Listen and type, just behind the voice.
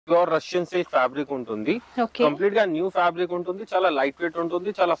Pure Russian silk fabric ఉంటుంది. Complete గా new fabric ఉంటుంది, చాలా లైట్ వెయిట్ ఉంటుంది,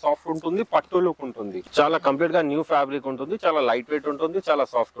 చాలా సాఫ్ట్ ఉంటుంది, పట్టు లుక్ ఉంటుంది. చాలా కంప్లీట్ గా న్యూ ఫ్యాబ్రిక్ ఉంటుంది, చాలా లైట్ వెయిట్ ఉంటుంది, చాలా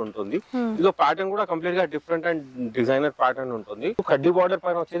సాఫ్ట్ ఉంటుంది. ఇదో ప్యాటర్న్ కూడా కంప్లీట్ గా డిఫరెంట్ అండ్ డిజైనర్ ప్యాటర్న్ ఉంటుంది. కడ్డీ బార్డర్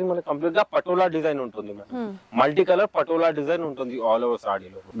పైన వచ్చేసి మనకి కంప్లీట్ గా పటోలా డిజైన్ ఉంటుంది madam. Multi colour patola design ఉంటుంది ఆల్ ఓవర్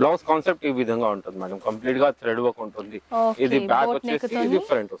సాడీలో. బ్లౌజ్ కాన్సెప్ట్ ఈ విధంగా ఉంటుంది మేడం. కంప్లీట్ గా థ్రెడ్ వర్క్ ఉంటుంది. ఇది బ్యాక్ వచ్చేసి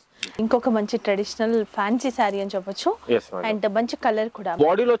డిఫరెంట్ వస్తుంది. ఇంకొక మంచి ట్రెడిషనల్ ఫ్యాన్సీ సారీ అని చెప్పొచ్చు. అండ్ మంచి కలర్ కూడా.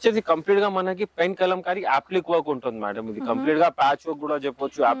 బాడీలో వచ్చేసి కంప్లీట్ గా మనకి పెన్ కలంకారీ అప్లిక్ వర్క్ ఉంటుంది మేడం. ఇది కంప్లీట్ గా ప్యాచ్ వర్క్ కూడా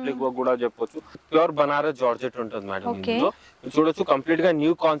చెప్పొచ్చు, అప్లిక్ వర్క్ కూడా చెప్పొచ్చు. ప్యూర్ బనారస్ జార్జెట్ ఉంటుంది మేడం. ఇందులో చూడొచ్చు కంప్లీట్ గా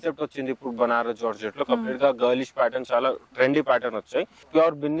న్యూ కాన్సెప్ట్ వచ్చింది ఇప్పుడు బనారస్ జార్జెట్ లో. కంప్లీట్ గా గర్లిష్ ప్యాటర్న్, చాలా ట్రెండీ ప్యాటర్న్ వచ్చాయి.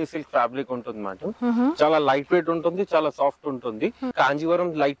 ప్యూర్ బిన్ని సిల్క్ ఫ్యాబ్రిక్ ఉంటుంది మేడం. చాలా లైట్ వెయిట్ ఉంటుంది, చాలా సాఫ్ట్ ఉంటుంది. Kanjeevaram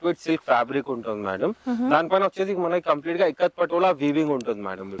light weight silk fabric ఉంటుంది మేడం. దానిపైన వచ్చేసి మనకి కంప్లీట్ గా ఇక్కత్ పటోలా వీవింగ్ ఉంటుంది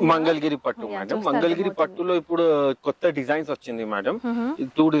మేడం. మంగళగిరి పట్టు మేడం. మంగళగిరి పట్టులో ఇప్పుడు కొత్త డిజైన్స్ వచ్చింది మేడం.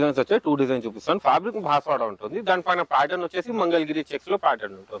 2 డిజైన్స్ వచ్చాయి, 2 డిజైన్స్ చూపిస్తాను. ఫ్యాబ్రిక్ బాస్వాడా ఉంటుంది. దానిపైన ప్యాటర్న్ వచ్చేసి మంగళగిరి చెక్స్ లో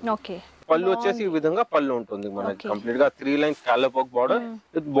ప్యాటర్న్ ఉంటుంది. పళ్ళు వచ్చేసి ఈ విధంగా పళ్ళు ఉంటుంది మనకి. కంప్లీట్ గా 3 లైన్స్ స్కాలప్ వర్క్ బార్డర్.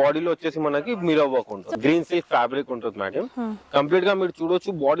 బాడీలో వచ్చేసి మనకి మిరర్ వర్క్ ఉంటుంది. గ్రీన్ సిల్క్ ఫ్యాబ్రిక్ ఉంటుంది మేడం. కంప్లీట్ గా మీరు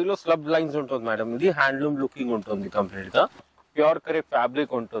చూడొచ్చు బాడీలో స్లబ్ లైన్స్ ఉంటుంది మేడం. ఇది హ్యాండ్లూమ్ లుకింగ్ ఉంటుంది కంప్లీట్ గా. ప్యూర్ కరే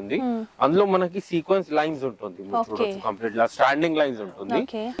ఫ్యాబ్రిక్ ఉంటుంది. అందులో మనకి సీక్వెన్స్ లైన్స్ ఉంటుంది. కంప్లీట్ గా స్టాండింగ్ లైన్స్ ఉంటుంది.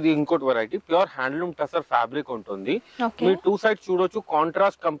 ఇది ఇంకోటి variety pure handloom tussar fabric ఉంటుంది. మీరు 2 సైడ్ చూడొచ్చు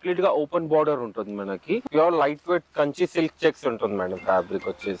కాంట్రాస్ట్ కంప్లీట్ గా ఓపెన్ బార్డర్ ఉంటుంది మనకి. Pure light weight Kanchi silk checks ఉంటుంది మేడం. ఫ్యాబ్రిక్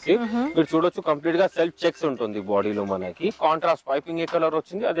వచ్చేసి మీరు చూడొచ్చు కంప్లీట్ గా సెల్ఫ్ చెక్స్ ఉంటుంది బాడీలో మనకి. కాంట్రాస్ట్ పైపింగ్ ఏ కలర్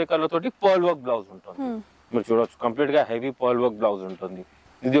వచ్చింది అదే కలర్ తోటి పర్ల్ వర్క్ బ్లౌజ్ ఉంటుంది. మీరు చూడొచ్చు కంప్లీట్ గా హెవీ పర్ల్ వర్క్ బ్లౌజ్ ఉంటుంది.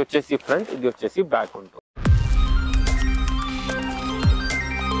 ఇది వచ్చేసి ఫ్రంట్, ఇది వచ్చేసి బ్యాక్ ఉంటుంది.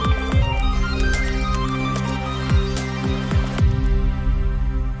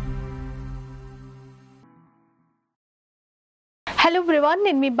 హలో ఎవ్రీవన్,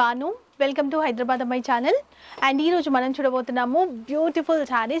 నేను మీ బాను. వెల్కమ్ టు హైదరాబాద్ అమ్మాయి ఛానల్. అండ్ ఈ రోజు మనం చూడబోతున్నాము బ్యూటిఫుల్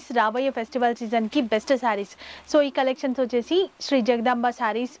శారీస్, రాబోయే ఫెస్టివల్ సీజన్ కి బెస్ట్ శారీస్. సో ఈ కలెక్షన్స్ వచ్చేసి శ్రీ జగదాంబ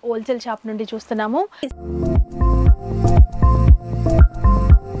సారీస్ హోల్సేల్ షాప్ నుండి చూస్తున్నాము.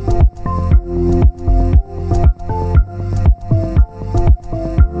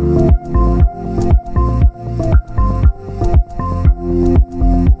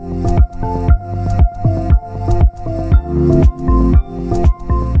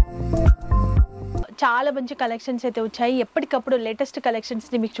 చాలా మంచి కలెక్షన్స్ అయితే వచ్చాయి. ఎప్పటికప్పుడు లేటెస్ట్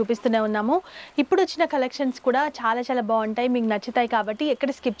కలెక్షన్స్ని మీకు చూపిస్తూనే ఉన్నాము. ఇప్పుడు వచ్చిన కలెక్షన్స్ కూడా చాలా చాలా బాగుంటాయి, మీకు నచ్చుతాయి. కాబట్టి ఎక్కడ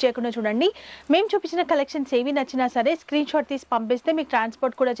స్కిప్ చేయకుండా చూడండి. మేము చూపించిన కలెక్షన్స్ ఏవి నచ్చినా సరే స్క్రీన్ షాట్ తీసి పంపిస్తే మీకు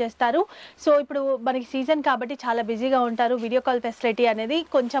ట్రాన్స్పోర్ట్ కూడా చేస్తారు. సో ఇప్పుడు మనకి సీజన్ కాబట్టి చాలా బిజీగా ఉంటారు. వీడియో కాల్ ఫెసిలిటీ అనేది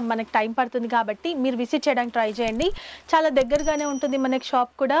కొంచెం మనకి టైం పడుతుంది కాబట్టి మీరు విజిట్ చేయడానికి ట్రై చేయండి. చాలా దగ్గరగానే ఉంటుంది మనకి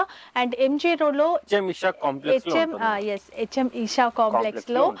షాప్ కూడా. అండ్ ఎంజే రోడ్లో హెచ్ఎం ఈషా కాంప్లెక్స్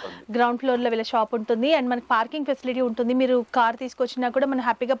లో గ్రౌండ్ ఫ్లోర్ లో వీళ్ళ షాప్ ఉంటుంది. అండ్ మనకి పార్కింగ్ ఫెసిలిటీ ఉంటుంది. మీరు కార్ తీసుకొచ్చినా కూడా మనం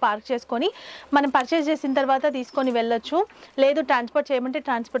హ్యాపీగా పార్క్ చేసుకొని మనం పర్చేస్ చేసిన తర్వాత తీసుకొని వెళ్ళొచ్చు. లేదు ట్రాన్స్పోర్ట్ చేయమంటే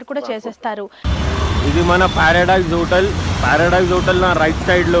ట్రాన్స్పోర్ట్ కూడా చేసేస్తారు. ఇది మన పారాడైజ్ హోటల్. పారాడైజ్ హోటల్ నా రైట్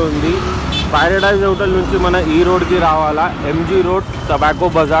సైడ్ లో ఉంది. పారాడైజ్ హోటల్ నుంచి మన ఈ రోడ్ కి రావాలా, MG road tobacco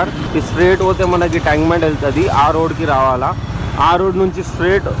Bazar straight పోతే మనకి ట్యాంక్మెంట్ వెళ్తుంది. ఆ రోడ్ కి రావాలా, ఆ రోడ్ నుంచి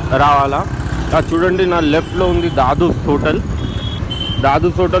స్ట్రేట్ రావాలా. చూడండి నా లెఫ్ట్ లో ఉంది దాదూస్ హోటల్.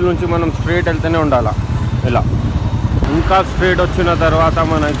 దాదూస్ హోటల్ నుంచి మనం స్ట్రేట్ వెళ్తూనే ఉండాలా ఇలా. ఇంకా స్ట్రేట్ వచ్చిన తర్వాత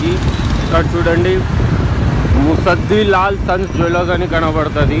మనకి ఇక్కడ చూడండి ముసద్ది లాల్ సన్స్ జ్యువెలర్స్ అని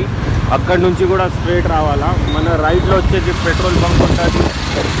కనబడుతుంది. అక్కడి నుంచి కూడా స్ట్రేట్ రావాలా. మన రైట్లో వచ్చేసి పెట్రోల్ బంక్ ఉంటుంది,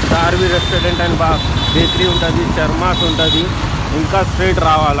 ఆర్వీ రెస్టారెంట్ అండ్ బేకరీ ఉంటుంది, శర్మాస్ ఉంటుంది. ఇంకా స్ట్రేట్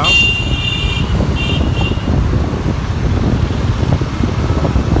రావాలా.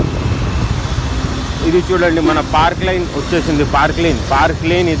 ఇది చూడండి మన పార్క్ లైన్ వచ్చేసింది. పార్క్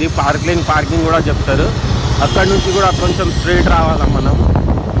లైన్ ఇది పార్క్ లైన్ పార్కింగ్ కూడా చెప్తారు. అక్కడ నుంచి కూడా కొంచెం స్ట్రేట్ రావాలా మనం.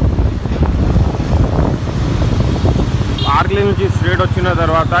 పార్క్ లైన్ నుంచి స్ట్రేట్ వచ్చిన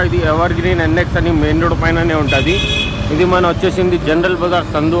తర్వాత ఇది ఎవర్ గ్రీన్ ఎన్ఎక్స్ అని మెయిన్ రోడ్ పైననే ఉంటుంది. ఇది మన వచ్చేసింది జనరల్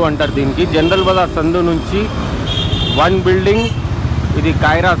బజార్ సందు అంటారు దీనికి. జనరల్ బజార్ సందు నుంచి 1 బిల్డింగ్, ఇది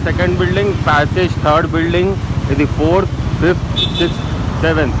Kiara 2nd building, passage 3rd building, ఇది 4th, 5th, 6th,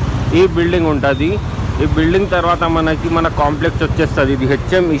 7th ఈ బిల్డింగ్ ఉంటుంది. ఈ బిల్డింగ్ తర్వాత మనకి మన కాంప్లెక్స్ వచ్చేస్తుంది. ఇది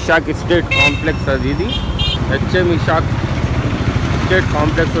హెచ్ఎం ఇషాక్ ఎస్టేట్ కాంప్లెక్స్. అది ఇది హెచ్ఎం ఇషాక్ ఎస్టేట్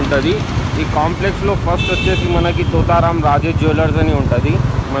కాంప్లెక్స్ ఉంటుంది. ఈ కాంప్లెక్స్లో ఫస్ట్ వచ్చేసి మనకి తోతారాం రాజేష్ జ్యువెలర్స్ అని ఉంటుంది.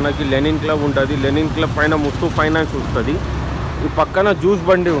 మనకి లెనిన్ క్లబ్ ఉంటుంది. లెనిన్ క్లబ్ పైన ముత్తు ఫైనాన్స్ వస్తుంది. ఈ పక్కన జ్యూస్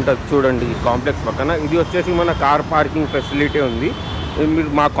బండి ఉంటుంది చూడండి ఈ కాంప్లెక్స్ పక్కన. ఇది వచ్చేసి మన కార్ పార్కింగ్ ఫెసిలిటీ ఉంది.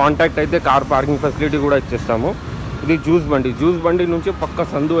 మీరు మా కాంటాక్ట్ అయితే కార్ పార్కింగ్ ఫెసిలిటీ కూడా ఇచ్చేస్తాము. ఇది జ్యూస్ బండి నుంచి పక్క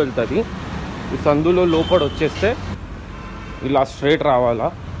సందు వెళ్తుంది. ఈ సందులో లోపల వచ్చేస్తే ఇలా స్ట్రేట్ రావాలా.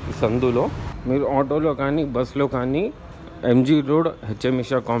 ఈ సందులో మీరు ఆటోలో కానీ బస్సులో కానీ ఎంజీ రోడ్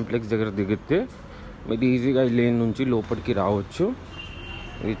హెచ్ఎంఇషా కాంప్లెక్స్ దగ్గర దిగితే మీరు ఈజీగా ఈ లేన్ నుంచి లోపలికి రావచ్చు.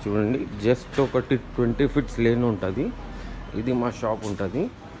 ఇది చూడండి, జస్ట్ ఒకటి 20 ఫీట్స్ లేన్ ఉంటుంది. ఇది మా షాప్ ఉంటుంది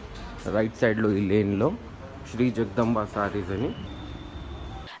రైట్ సైడ్లో ఈ లేన్లో, శ్రీ జగదంబ సారీస్ అని.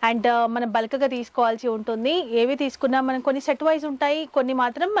 అండ్ మనం బల్క్గా తీసుకోవాల్సి ఉంటుంది. ఏవి తీసుకున్నా మనం కొన్ని సెట్ వైజ్ ఉంటాయి, కొన్ని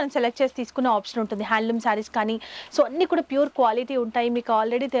మాత్రం మనం సెలెక్ట్ చేసి తీసుకునే ఆప్షన్ ఉంటుంది. హ్యాండ్లూమ్ శారీస్ కానీ సో అన్నీ కూడా ప్యూర్ క్వాలిటీ ఉంటాయి. మీకు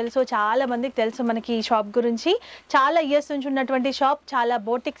ఆల్రెడీ తెలుసు, చాలా మందికి తెలుసు మనకి ఈ షాప్ గురించి. చాలా ఇయర్స్ నుంచి ఉన్నటువంటి షాప్. చాలా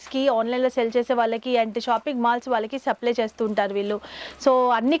బోటిక్స్కి ఆన్లైన్లో సెల్ చేసే వాళ్ళకి అండ్ షాపింగ్ మాల్స్ వాళ్ళకి సప్లై చేస్తూ ఉంటారు వీళ్ళు. సో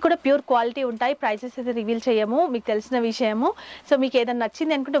అన్నీ కూడా ప్యూర్ క్వాలిటీ ఉంటాయి. ప్రైసెస్ అయితే రివీల్ చేయము, మీకు తెలిసిన విషయము. సో మీకు ఏదైనా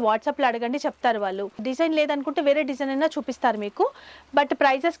నచ్చింది అనుకుంటే వాట్సాప్లో అడగండి, చెప్తారు వాళ్ళు. డిజైన్ లేదనుకుంటే వేరే డిజైన్ అయినా చూపిస్తారు మీకు. బట్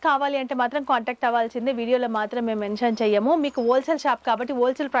ప్రైజెస్ కావాలి అంటే మాత్రం కాంటాక్ట్ అవ్వాల్సిందే. వీడియోలో మాత్రం మేము మెన్షన్ చేయము. మీకు హోల్సేల్ షాప్ కాబట్టి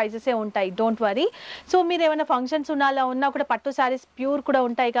హోల్సేల్ ప్రైజెసే ఉంటాయి, డోంట్ వరీ. సో మీరు ఏమైనా ఫంక్షన్స్ అలా ఉన్నా కూడా పట్టు శారీస్ ప్యూర్ కూడా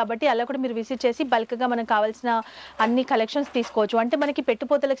ఉంటాయి కాబట్టి అలా కూడా మీరు విజిట్ చేసి బల్క్గా మనకు కావాల్సిన అన్ని కలెక్షన్స్ తీసుకోవచ్చు. అంటే మనకి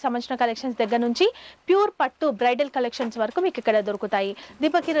పెట్టుపోతలకు సంబంధించిన కలెక్షన్స్ దగ్గర నుంచి ప్యూర్ పట్టు బ్రైడల్ కలెక్షన్స్ వరకు మీకు ఇక్కడ దొరుకుతాయి.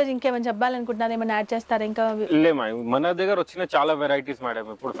 దీపక్, ఈ రోజు ఇంకేమైనా చెప్పాలనుకుంటున్నారు? ఏమైనా యాడ్ చేస్తారా? ఇంకా మన దగ్గర వచ్చిన చాలా వెరైటీస్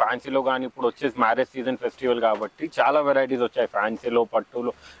మేడం. ఇప్పుడు ఫ్యాన్సీలో కానీ ఇప్పుడు వచ్చేసి మ్యారేజ్ సీజన్ ఫెస్టివల్ కాబట్టి చాలా వెరైటీస్ వచ్చాయి. ఫ్యాన్సీలో,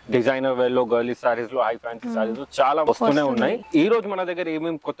 పట్టులో, డిజైనర్ వేర్ లో, గర్లీ సారీస్ లో, హై ఫ్యాన్సీ సారీస్ లో చాలా వస్తూనే ఉన్నాయి. ఈ రోజు మన దగ్గర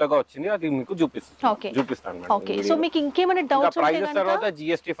ఏమేమి కొత్తగా వచ్చింది అది మీకు చూపిస్తాను. ఓకే, సో మీకు ఇంకేమైనా డౌట్స్ ప్రైజెస్ తర్వాత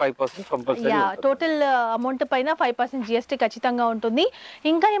జిఎస్టీ 5% కంపల్సరీ. టోటల్ అమౌంట్ పైన 5% జిఎస్టీ ఖచ్చితంగా ఉంటుంది.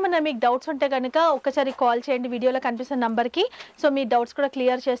 ఇంకా ఏమైనా మీకు డౌట్స్ ఉంటే కనుక ఒకసారి కాల్ చేయండి వీడియోలో కనిపిస్తున్న నంబర్ కి. సో మీ డౌట్స్ కూడా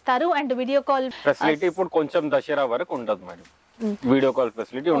క్లియర్ చేస్తారు. అండ్ వీడియో కాల్ ఫెసిలిటీ ఇప్పుడు కొంచెం దసరా వరకు ఉండదు మేడం. వీడియో కాల్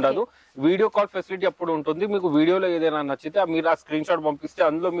ఫెసిలిటీ ఉండదు. వీడియో కాల్ ఫెసిలిటీ అప్పుడు ఉంటుంది. మీకు వీడియోలో ఏదైనా నచ్చితే మీరు ఆ స్క్రీన్ షాట్ పంపిస్తే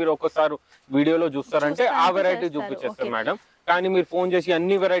అందులో మీరు ఒకసారి వీడియోలో చూస్తారంటే ఆ వెరైటీ చూపించేస్తారు మేడం. కానీ మీరు ఫోన్ చేసి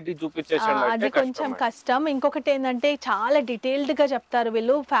అన్ని వెరైటీ చూపించేసారు అది కొంచెం కష్టం. ఇంకొకటి ఏంటంటే చాలా డీటెయిల్డ్ గా చెప్తారు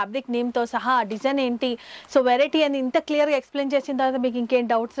వీళ్ళు, ఫ్యాబ్రిక్ నేమ్ తో సహా, డిజైన్ ఏంటి, సో వెరైటీ అని ఇంత క్లియర్ గా ఎక్స్ప్లెయిన్ చేసిన తర్వాత మీకు ఇంకేం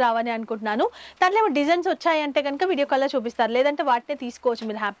డౌట్స్ రావని అనుకుంటున్నాను. దాంట్లో డిజైన్స్ వచ్చాయంటే కనుక వీడియో కాల్లో చూపిస్తారు, లేదంటే వాటినే తీసుకోవచ్చు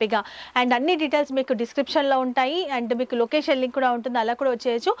మీరు హ్యాపీగా. అండ్ అన్ని డీటెయిల్స్ మీకు డిస్క్రిప్షన్ లో ఉంటాయి. అండ్ మీకు లొకేషన్ లింక్ కూడా ఉంటుంది, అలా కూడా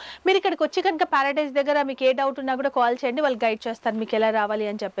వచ్చేయచ్చు. మీరు ఇక్కడికి వచ్చి కనుక పారడైజ్ దగ్గర మీకు ఏ డౌట్ ఉన్నా కూడా కాల్ చేయండి, వాళ్ళు గైడ్ చేస్తారు మీకు ఎలా రావాలి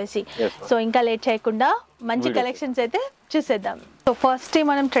అని చెప్పేసి. సో ఇంకా లేట్ చేయకుండా మంచి కలెక్షన్స్ అయితే చూసేద్దాం. సో ఫస్ట్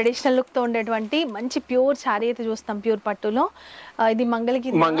మనం ట్రెడిషనల్ లుక్ తో ఉండేటువంటి మంచి ప్యూర్ శారీ అయితే చూస్తాం, ప్యూర్ పట్టులో. ఇది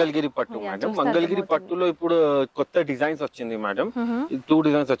మంగళగిరి పట్టు మేడం. మంగళగిరి పట్టులో ఇప్పుడు కొత్త డిజైన్స్ వచ్చింది మేడం. 2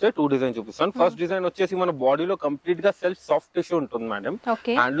 డిజైన్స్ వచ్చాయి, 2 డిజైన్ చూపిస్తాను. ఫస్ట్ డిజైన్ వచ్చేసి మన బాడీలో కంప్లీట్ గా సెల్ఫ్ సాఫ్ట్ టిష్యూ ఉంటుంది మేడం.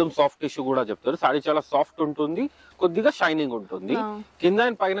 హ్యాండ్లూమ్ సాఫ్ట్ టిష్యూ కూడా చెప్తారు. సారీ చాలా సాఫ్ట్ ఉంటుంది, కొద్దిగా షైనింగ్ ఉంటుంది. కింద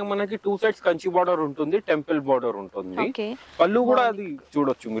పైన మనకి 2 సైడ్స్ కంచి బార్డర్ ఉంటుంది, టెంపుల్ బార్డర్ ఉంటుంది. పళ్ళు కూడా అది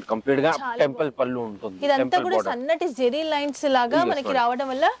చూడొచ్చు మీరు, కంప్లీట్ గా టెంపుల్ పళ్ళు ఉంటుంది. ఇదంతా కూడా సన్నటి జెరీ లైన్స్ లాగా మనకి రావడం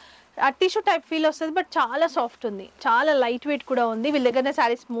వల్ల ఆ టిష్యూ టైప్ ఫీల్ వస్తుంది. బట్ చాలా సాఫ్ట్ ఉంది, చాలా లైట్ వెయిట్ కూడా ఉంది. వీళ్ళ దగ్గర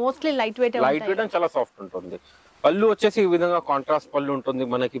saris mostly light weight and చాలా సాఫ్ట్ ఉంటుంది. పళ్ళు వచ్చేసి ఈ విధంగా కాంట్రాస్ట్ పళ్ళు ఉంటుంది.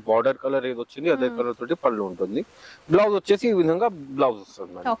 మనకి బార్డర్ కలర్ ఏది వచ్చింది అదే కలర్ తోటి పళ్ళు ఉంటుంది. బ్లౌజ్ వచ్చేసి ఈ విధంగా బ్లౌజ్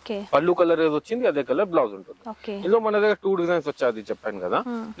వస్తుంది. పళ్ళు కలర్ ఏది వచ్చింది అదే కలర్ బ్లౌజ్ ఉంటుంది. ఇందులో మన దగ్గర 2 డిజైన్స్ వచ్చాయి చెప్పాను కదా.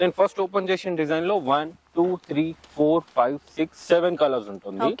 నేను ఫస్ట్ ఓపెన్ చేసిన డిజైన్ లో 1 2 3 4 5 6 7 కలర్స్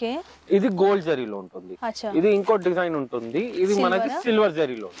ఉంటుంది. ఇది గోల్డ్ జరీలో ఉంటుంది. ఇది ఇంకో డిజైన్ ఉంటుంది, ఇది మనకి సిల్వర్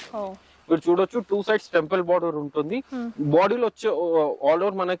జరీలో ఉంటుంది. మీరు చూడొచ్చు 2 సైడ్స్ టెంపుల్ బార్డర్ ఉంటుంది. బాడీలో వచ్చే ఆల్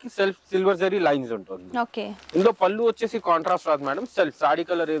ఓవర్ మనకి సెల్ఫ్ సిల్వర్ జరీ లైన్స్ ఉంటుంది. ఇందులో పళ్ళు వచ్చేసి కాంట్రాస్ట్ రాదు మేడం. సెల్ఫ్ సాడీ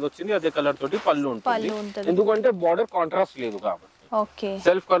కలర్ ఏది వచ్చింది అదే కలర్ తోటి పళ్ళు ఉంటుంది, ఎందుకంటే బార్డర్ కాంట్రాస్ట్ లేదు కాబట్టి.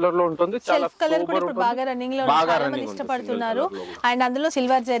 సెల్ఫ్ కలర్ లో ఉంటుంది. చాలా బాగా రన్నింగ్ లో ఇష్టపడుతున్నారు. అండ్ అందులో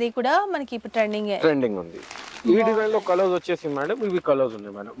సిల్వర్ జరీ కూడా మనకి ఇప్పుడు ట్రెండింగ్ ఉంది. ఈ డిజైన్ లో కలర్స్ వచ్చేసి మేడం ఇవి కలర్స్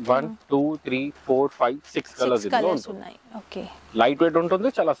ఉన్నాయి మేడం. 1 2 3 4 5 6 కలర్స్ ఉన్నాయి. లైట్ వెయిట్ ఉంటుంది,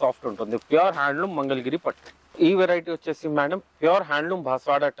 చాలా సాఫ్ట్ ఉంటుంది. ప్యూర్ హ్యాండ్లూమ్ మంగళగిరి పట్టు. ఈ వెరైటీ వచ్చేసి madam pure handloom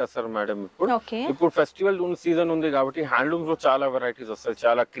బాస్వాడా tussar madam. ఇప్పుడు ఫెస్టివల్ సీజన్ ఉంది కాబట్టి హ్యాండ్లూమ్స్ లో చాలా వెరైటీస్ వస్తాయి,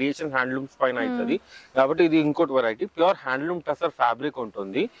 చాలా క్రియేషన్ హ్యాండ్లూమ్స్ పైన అవుతుంది కాబట్టి ఇది ఇంకోటి variety. Pure handloom tussar fabric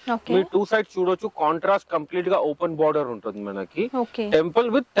ఉంటుంది. మీరు 2 సైడ్ చూడొచ్చు, కాంట్రాస్ట్ కంప్లీట్ గా ఓపెన్ బార్డర్ ఉంటుంది మనకి. టెంపుల్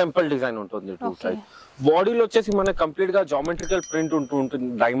విత్ టెంపుల్ డిజైన్ ఉంటుంది 2 సైడ్. బాడీలో వచ్చేసి మనకి కంప్లీట్ గా జామెట్రికల్ ప్రింట్ ఉంటుంది,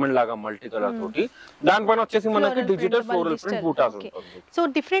 డైమండ్ లాగా మల్టీ కలర్ తోటి. దానిపైన వచ్చేసి మనకి డిజిటల్ ఫ్లోరల్ ప్రింట్ బూటాస్ ఉంటుంది. So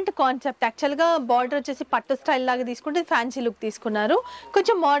different concept. యాక్చువల్ గా బార్డర్ వచ్చేసి పట్టు స్టైల్ లాగా తీసుకుంటే ఫ్యాన్సీ లుక్ తీసుకున్నారు,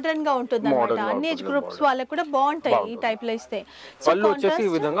 కొంచెం మోడర్న్ గా ఉంటుంది అన్నమాట. అన్ని ఏజ్ గ్రూప్స్ వాళ్ళకి కూడా బాగుంటాయి ఈ టైప్ లో ఇస్తే. పళ్ళు వచ్చేసి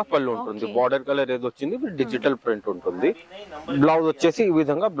ఈ విధంగా పళ్ళు ఉంటుంది, బార్డర్ కలర్ ఏది వచ్చింది డిజిటల్ ప్రింట్ ఉంటుంది. బ్లౌజ్ వచ్చేసి ఈ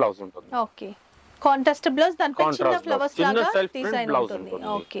విధంగా బ్లౌజ్ ఉంటుంది. ఓకే, కాంట్రాస్ట్ బ్లౌజ్, దానిపై చిన్న ఫ్లవర్స్ లాగా డిజైన్ ఉంటుంది.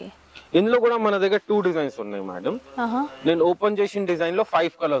 ఓకే, ఇందులో కూడా మన దగ్గర 2 డిజైన్స్ ఉన్నాయి మేడం. నేను ఓపెన్ చేసిన డిజైన్ లో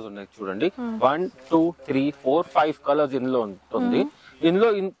 5 కలర్స్ ఉన్నాయి చూడండి. 1 2 3 4 5 కలర్స్ ఇందులో ఉంటుంది. ఇందులో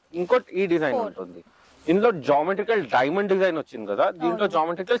ఇంకోటి ఈ డిజైన్ ఉంటుంది. ఇందులో జామెట్రికల్ డైమండ్ డిజైన్ వచ్చింది కదా, దీంట్లో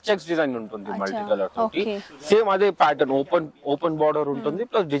జామెట్రికల్ చెక్స్ డిజైన్ ఉంటుంది మల్టీ కలర్ తోటి. సేమ్ అదే ప్యాటర్న్ ఓపెన్ బార్డర్ ఉంటుంది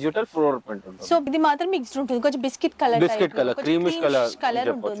ప్లస్ డిజిటల్ ఫ్లోరల్ ప్రింట్ ఉంటుంది. సో ఇది మాత్రం మిక్స్డ్ ఉంటుంది, కొంచెం బిస్కెట్ కలర్ క్రీమిష్ కలర్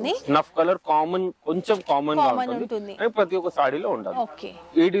ఉంటుంది. స్నఫ్ కలర్ కొంచెం కామన్ గా ఉంటుంది, ప్రతి ఒక్క సాడీలో ఉండాలి.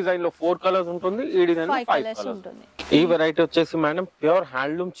 ఈ డిజైన్ లో 4 కలర్స్ ఉంటుంది, ఈ డిజైన్ లో 5 కలర్స్ ఉంటుంది. ఈ వెరైటీ వచ్చేసి madam pure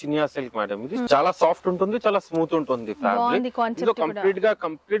handloom Chiniya silk madam. ఇది చాలా సాఫ్ట్ ఉంటుంది, చాలా స్మూత్ ఉంటుంది ఫ్యాబ్రిక్. ఇందులో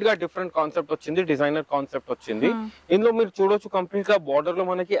కంప్లీట్ గా డిఫరెంట్ కాన్సెప్ట్ వచ్చింది, డిజైనర్ కాన్సెప్ట్ వచ్చింది. ఇందులో మీరు చూడొచ్చు కంప్లీట్ గా బార్డర్ లో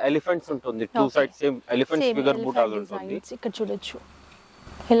మనకి ఎలిఫెంట్స్ ఉంటుంది, 2 sides same elephants figure buttas ఉంటుంది. ఇక్కడ చూడొచ్చు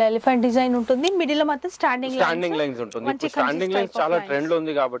ఇలా ఎలిఫెంట్ డిజైన్ ఉంటుంది, మిడిల్ లో మొత్తం స్టాండింగ్ లైన్స్ ఉంటుంది. ఇప్పుడు స్టాండింగ్ లైన్స్ చాలా ట్రెండ్ లో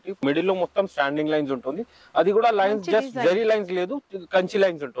ఉంది కాబట్టి మిడిల్ లో మొత్తం స్టాండింగ్ లైన్స్ ఉంటుంది. అది కూడా లైన్స్ జస్ట్ జరీ లైన్స్ లేదు, కంచి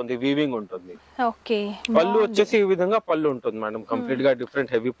లైన్స్ ఉంటుంది, వీవింగ్ ఉంటుంది. పళ్ళు వచ్చేసి ఈ విధంగా పళ్ళు ఉంటుంది మేడం, కంప్లీట్ గా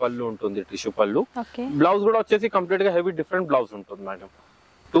డిఫరెంట్ హెవీ పళ్ళు ఉంటుంది, టిష్యూ పళ్ళు. బ్లౌజ్ కూడా వచ్చేసి కంప్లీట్ గా హెవీ డిఫరెంట్ బ్లౌజ్ ఉంటుంది మేడం.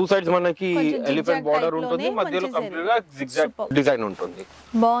 2 సైడ్స్ మనకి ఎలిఫెంట్ బార్డర్ ఉంటుంది, మధ్యలో కంప్లీట్ గా జిగ్జాగ్ డిజైన్ ఉంటుంది.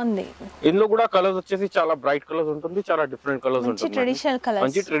 బాగుంది. ఇందులో కూడా కలర్స్ వచ్చేసి చాలా బ్రైట్ కలర్స్ ఉంటుంది, చాలా డిఫరెంట్ కలర్స్ ఉంటుంది,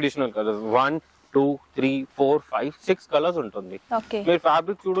 మంచి ట్రెడిషనల్ కలర్స్. 1 2 3 4 5 6 కలర్స్ ఉంటుంది. మీరు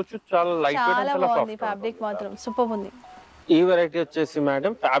ఫ్యాబ్రిక్ చూడొచ్చు, చాలా లైట్ వెయిట్ అండ్ చాలా సాఫ్ట్ ఫ్యాబ్రిక్ మాత్రం సూపర్ ఉంది. ఈ వెరైటీ వచ్చేసి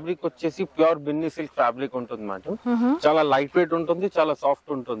మేడం ఫ్యాబ్రిక్ వచ్చేసి ప్యూర్ బిన్ని సిల్క్ ఫ్యాబ్రిక్ ఉంటుంది మేడం. చాలా లైట్ వెయిట్ ఉంటుంది, చాలా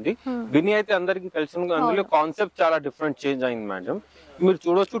సాఫ్ట్ ఉంటుంది. బిన్ని అయితే అందరికి తెలిసిన, అందులో కాన్సెప్ట్ చాలా డిఫరెంట్ చేంజ్ అయింది మేడం. మీరు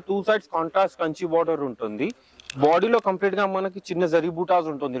చూడొచ్చు 2 సైడ్స్ కాంట్రాస్ట్ కంచి బార్డర్ ఉంటుంది. బాడీలో కంప్లీట్ గా మనకి చిన్న జరీ బూటాస్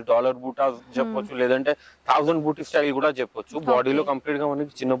ఉంటుంది, డాలర్ బూటాస్ చెప్పొచ్చు, లేదంటే 1000 బూటీ స్టైల్ కూడా చెప్పొచ్చు. బాడీలో కంప్లీట్ గా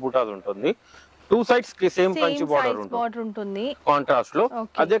మనకి చిన్న బూటాస్ ఉంటుంది. 2 సైడ్స్ కి సేమ్ కంచి బార్డర్ ఉంటుంది కాంట్రాస్ట్ లో.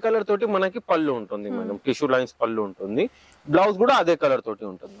 అదే కలర్ తోటి మనకి పళ్ళు ఉంటుంది మేడం, టిష్యూ లైన్స్ పళ్ళు ఉంటుంది. బ్లౌజ్ కూడా అదే కలర్ తోటి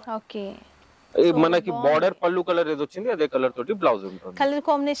ఉంటుంది. మనకి బార్డర్ పళ్ళు కలర్ ఏది వచ్చింది అదే కలర్ తోటి బ్లౌజ్ ఉంటుంది. కలర్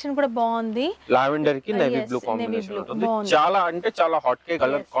కాంబినేషన్ కూడా బాగుంది, లావెండర్ కి నేవీ బ్లూ కాంబినేషన్ ఉంటుంది. చాలా అంటే చాలా హాట్ కే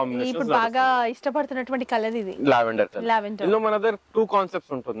కలర్ కాంబినేషన్, ఇప్పుడు బాగా ఇష్టపడుతున్నటువంటి కలర్ ఇది లావెండర్ కలర్. ఇందులో మన దగ్గర 2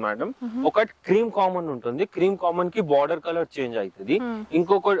 కాన్సెప్ట్స్ ఉంటుంది మేడం. ఒకటి క్రీమ్ కామన్ ఉంటుంది, క్రీమ్ కామన్ కి బార్డర్ కలర్ చేంజ్ అవుతుంది.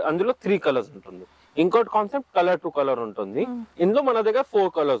 ఇంకొకటి అందులో 3 కలర్స్ ఉంటుంది. ఇంకోటి కాన్సెప్ట్ కలర్ టు కలర్ ఉంటుంది. ఇందులో మన దగ్గర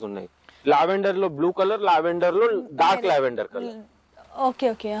 4 కలర్స్ ఉన్నాయి. లావెండర్ లో బ్లూ కలర్, లావెండర్ లో డార్క్ లావెండర్ కలర్,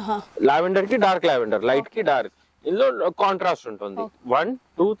 లావెండర్ కి డార్క్ లావెండర్, లైట్ కి డార్క్. ఇందులో కాంట్రాస్ట్ ఉంటుంది. 1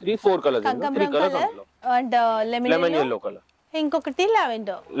 2 3 4 కలర్స్, 3 కలర్స్ అందులో. అండ్ లెమన్ yellow కలర్, ఇంకొకటి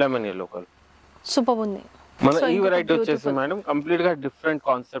lavender, lemon yellow colour. Super ఉంది. మన ఈ వెరైటీ వచ్చేసి మేడం కంప్లీట్ గా డిఫరెంట్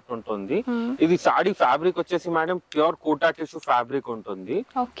కాన్సెప్ట్ ఉంటుంది. ఇది సాడీ ఫ్యాబ్రిక్ వచ్చేసి madam pure quota tissue fabric ఉంటుంది.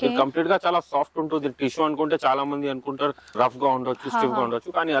 కంప్లీట్ గా చాలా సాఫ్ట్ ఉంటుంది. టిష్యూ అనుకుంటే చాలా మంది అనుకుంటారు రఫ్ గా ఉండొచ్చు, స్టిఫ్ గా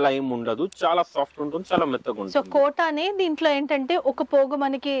ఉండొచ్చు, కానీ అలా ఏం ఉండదు. చాలా సాఫ్ట్ ఉంటుంది, చాలా మెత్తగా ఉంటుంది. సో కోటానే దీంట్లో ఏంటంటే ఒక పోగు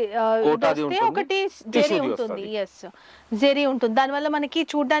మనకి ఒకటి జెరీ ఉంటుంది, జెరీ ఉంటుంది. దాని వల్ల మనకి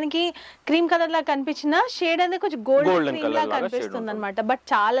చూడడానికి క్రీమ్ కలర్ లా కనిపించిన షేడ్ అనేది కొంచెం గోల్డెన్ క్రీమ్ లా కనిపిస్తుంది అన్నమాట. బట్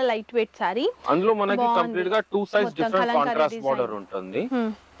చాలా లైట్ వెయిట్ సారీ. అందులో మనకి కంప్లీట్ గా 2 సైడ్స్ డిఫరెంట్ కాంట్రాస్ట్ బార్డర్ ఉంటుంది.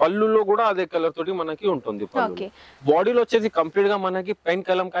 పళ్ళులో కూడా అదే కలర్ తోటి మనకి ఉంటుంది. బాడీలో వచ్చేసి కంప్లీట్ గా మనకి పెన్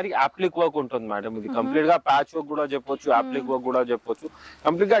కలంకారీ అప్లిక్ వర్క్ ఉంటుంది మేడం. ఇది కంప్లీట్ గా ప్యాచ్ వర్క్ కూడా చెప్పొచ్చు, అప్లిక్ వర్క్ కూడా చెప్పొచ్చు.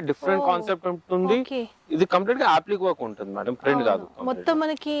 కంప్లీట్ గా డిఫరెంట్ కాన్సెప్ట్ ఉంటుంది. ఇది కంప్లీట్ గా అప్లిక్ వర్క్ ఉంటుంది మేడం, ప్రింట్ కాదు. మొత్తం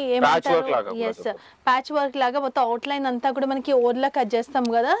మనకి ప్యాచ్ వర్క్ లాగా మొత్తం అవుట్ లైన్ అంతా కూడా మనకి ఓర్లా కట్ చేస్తాం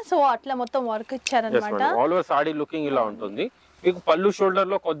కదా, సో అట్లా మొత్తం work ఇచ్చారన్నమాట. All over saree looking ఇలా ఉంటుంది. మీకు పళ్ళు షోల్డర్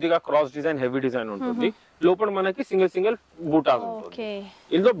లో కొద్దిగా క్రాస్ డిజైన్, హెవీ డిజైన్ ఉంటుంది. లోపల మనకి సింగిల్ బూటాస్ ఉంటుంది.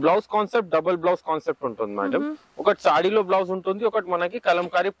 ఇందులో blouse concept double blouse concept ఉంటుంది మేడం. ఒకటి సాడీలో బ్లౌజ్ ఉంటుంది, ఒకటి మనకి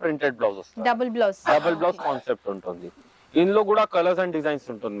కలంకారీ ప్రింటెడ్ బ్లౌజ్ వస్తుంది. డబుల్ బ్లౌజ్ కాన్సెప్ట్ ఉంటుంది. ఇందులో కూడా కలర్స్ అండ్ డిజైన్స్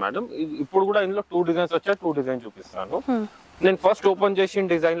ఉంటుంది మేడం. ఇప్పుడు కూడా ఇందులో 2 డిజైన్స్ వచ్చాయి, 2 డిజైన్ చూపిస్తాను. నేను ఫస్ట్ ఓపెన్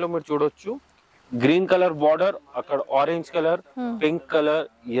చేసిన డిజైన్ లో మీరు చూడొచ్చు గ్రీన్ కలర్ బార్డర్, అక్కడ orange colour, pink colour,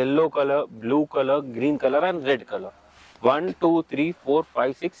 yellow colour, blue colour, green colour and red colour. 1 2 3 4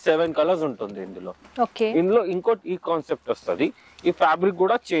 5 6 7 colours ఉంటుంది ఇందులో. ఇందులో ఇంకోటి ఈ కాన్సెప్ట్ వస్తుంది. ఈ ఫ్యాబ్రిక్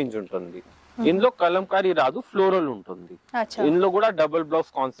కూడా చేంజ్ ఉంటుంది. ఇందులో కలంకారీ రాదు, ఫ్లోరల్ ఉంటుంది. ఇందులో కూడా డబుల్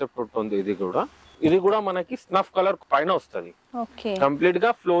బ్లౌజ్ కాన్సెప్ట్ ఉంటుంది. ఇది కూడా మనకి స్నఫ్ కలర్ పైన వస్తుంది. కంప్లీట్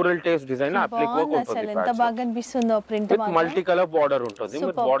గా ఫ్లోరల్ టేస్ట్ డిజైన్ అప్లిక్ వర్క్ ఉంటుంది. మల్టీ కలర్ బార్డర్ ఉంటుంది.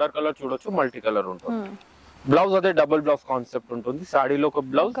 మీరు బార్డర్ కలర్ చూడొచ్చు, మల్టీ కలర్ ఉంటుంది. బ్లౌజ్ అదే డబుల్ బ్లౌజ్ కాన్సెప్ట్ ఉంటుంది. సాడీలో ఒక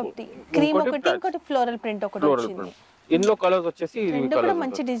బ్లౌజ్, ఫ్లోరల్ ప్రింట్ ఒకటి. ఇందులో కలర్స్ వచ్చేసి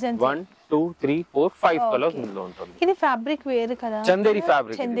 1 2 3 4 5 కలర్స్ ఇందులో ఉంటుంది. ఇది ఫ్యాబ్రిక్ వేరు కదా, చందేరి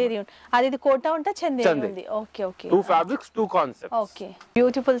ఫ్యాబ్రిక్. చందేరి అది కోటా ఉంటే చందేరి ఉంది. Okay 2 fabrics 2 concepts. Okay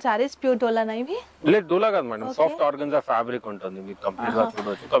beautiful saris. Pure డోలానా ఇవి? లేదు డోలా కాదు మేడం, సాఫ్ట్ ఆర్గన్జా ఫ్యాబ్రిక్ ఉంటుంది. మీకు కంప్లీట్ గా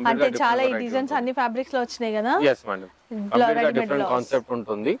చూడొచ్చు. అంటే చాలా ఈ డిజైన్స్ అన్ని ఫ్యాబ్రిక్స్ లో వచ్చినాయి కదా. yes మేడం, కంప్లీట్ గా డిఫరెంట్ కాన్సెప్ట్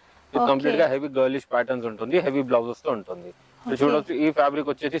ఉంటుంది. ఇది కంప్లీట్ గా హెవీ గర్లిష్ ప్యాటర్న్స్ ఉంటుంది, హెవీ బ్లౌజెస్ తో ఉంటుంది. చూడొచ్చు ఈ ఫ్యాబ్రిక్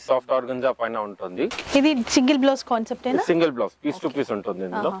వచ్చేసి సాఫ్ట్ ఆర్గన్జా పైన ఉంటుంది. ఇది సింగిల్ బ్లౌజ్ కాన్సెప్ట్ ఏనా? Single blouse, piece to piece ఉంటుంది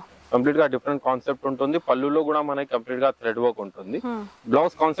ఇందులో. కంప్లీట్ గా డిఫరెంట్ కాన్సెప్ట్ ఉంటుంది. పళ్ళులో కూడా మనకి కంప్లీట్ గా థ్రెడ్ వర్క్ ఉంటుంది.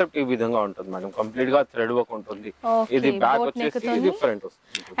 బ్లౌజ్ కాన్సెప్ట్ ఈ విధంగా ఉంటుంది మేడం, కంప్లీట్ గా థ్రెడ్ వర్క్ ఉంటుంది. ఇది బ్యాక్ వచ్చేసి ఇది ఫ్రంట్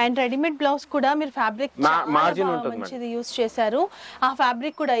వస్తుంది. అండ్ రెడీమేడ్ బ్లౌజ్ కూడా మీరు ఫ్యాబ్రిక్ మార్జిన్ ఉంటుంది మంచిది యూస్ చేశారు. ఆ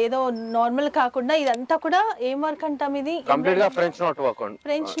ఫ్యాబ్రిక్ కూడా ఏదో నార్మల్ కాకుండా ఇదంతా కూడా ఏం వర్క్ అంటాం, ఇది కంప్లీట్ గా French knot work,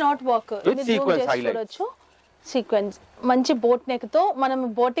 French knot work చూడొచ్చు. సీక్వెన్స్ మంచి బోట్ నెక్ తో మనం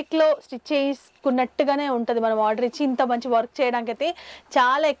బోటిక్ లో స్టిచ్ చేసుకున్నట్టుగానే ఉంటది. మనం ఆర్డర్ ఇచ్చి ఇంత మంచి వర్క్ చేయడానికి అయితే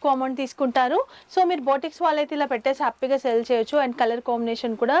చాలా ఎక్కువ అమౌంట్ తీసుకుంటారు. సో మీరు బోటిక్స్ వాళ్ళైతే ఇలా పెట్టేసి హ్యాపీగా సెల్ చేయొచ్చు. అండ్ కలర్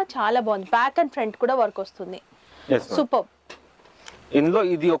కాంబినేషన్ కూడా చాలా బాగుంది. బ్యాక్ అండ్ ఫ్రంట్ కూడా వర్క్ వస్తుంది. సూపర్. ఇందులో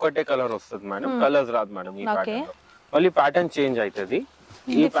ఇది ఒకటే కలర్ వస్తుంది మేడం, కలర్స్ రాదు మేడం. ఈ ప్యాటర్న్ మళ్ళీ ప్యాటర్న్ చేంజ్ అవుతుంది.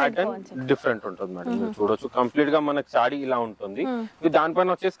 ఈ ప్యాటర్న్ డిఫరెంట్ ఉంటుంది మేడం. మీరు చూడొచ్చు కంప్లీట్ గా మనకి సాడీ ఇలా ఉంటుంది. దానిపైన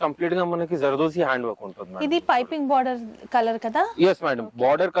వచ్చేసి కంప్లీట్ గా మనకి జర్దోసి హ్యాండ్ వర్క్ ఉంటుంది. ఇది పైపింగ్ బార్డర్ కలర్ కదా? ఎస్ మేడం,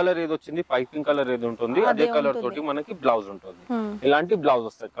 బార్డర్ కలర్ ఏది వచ్చింది, పైపింగ్ కలర్ ఏది ఉంటుంది అదే కలర్ తోటి మనకి బ్లౌజ్ ఉంటుంది. ఇలాంటి బ్లౌజ్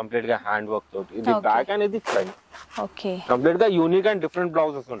వస్తాయి కంప్లీట్ గా హ్యాండ్ వర్క్ తోటి. ఇది బ్యాక్ అండ్ ఇది ఫ్రంట్. ఓకే, కంప్లీట్ గా యూనిక్ అండ్ డిఫరెంట్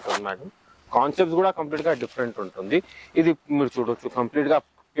బ్లౌజెస్ ఉంటుంది మేడం. కాన్సెప్ట్స్ కూడా కంప్లీట్ గా డిఫరెంట్ ఉంటుంది. ఇది మీరు చూడొచ్చు కంప్లీట్ గా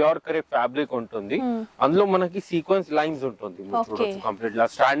ప్యూర్ కరే ఫ్యాబ్రిక్ ఉంటుంది. అందులో మనకి సీక్వెన్స్ లైన్స్ ఉంటుంది. కంప్లీట్ గా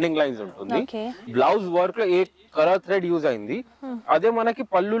స్టాండింగ్ లైన్స్ ఉంటుంది. బ్లౌజ్ వర్క్ లో ఏ కలర్ థ్రెడ్ యూజ్ అయింది అదే మనకి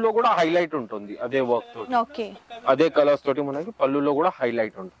పళ్ళులో కూడా హైలైట్ ఉంటుంది. అదే వర్క్ తోటి అదే కలర్స్ తోటి మనకి పళ్ళులో కూడా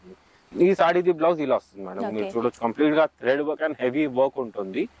హైలైట్ ఉంటుంది. ఈ సాడీది బ్లౌజ్ ఇలా వస్తుంది మేడం. మీరు చూడొచ్చు కంప్లీట్ గా thread work and heavy work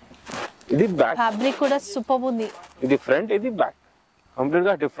ఉంటుంది. ఇది బ్యాక్ ఫ్యాబ్రిక్ కూడా సూపర్ ఉంది. ఇది ఫ్రంట్, ఇది బ్యాక్. కంప్లీట్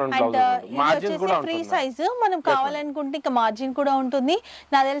గా డిఫరెంట్ బ్లౌజ్. మార్జిన్ కూడా ఫ్రీ సైజ్ మనం కావాలనుకుంటే ఇంకా మార్జిన్ కూడా ఉంటుంది.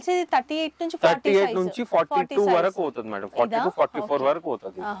 నాకు తెలిసి 38 నుంచి 42 వరకు అవుతుంది మేడం. 40 to 44 వరకు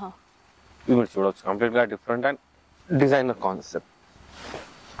అవుతుంది. మీరు చూడొచ్చు కంప్లీట్ గా డిఫరెంట్ అండ్ డిజైనర్ కాన్సెప్ట్.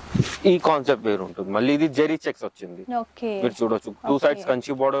 ఈ కాన్సెప్ట్ వేరు ఉంటుంది. మళ్ళీ ఇది జెరీ చెక్స్ వచ్చింది. మీరు చూడొచ్చు 2 సైడ్స్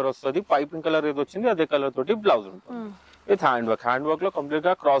కంచి బార్డర్ వస్తుంది. పైపింగ్ కలర్ ఏది వచ్చింది అదే కలర్ తోటి బ్లౌజ్ ఉంటుంది. With hand work. Hand work లో కంప్లీట్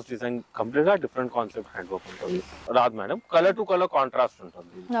గా క్రాస్ డిజైన్, కంప్లీట్ గా డిఫరెంట్ కాన్సెప్ట్ హ్యాండ్ వర్క్ ఉంటుంది. రాదు madam, colour to colour contrast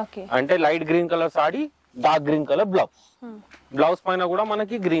ఉంటుంది. అంటే light green colour saree, dark green colour blouse. Blouse పైన కూడా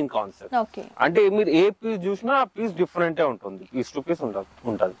మనకి గ్రీన్ కాన్సెప్ట్. అంటే మీరు ఏ పీస్ చూసినా ఆ పీస్ డిఫరెంట్ ఉంటుంది. పీస్ టు పీస్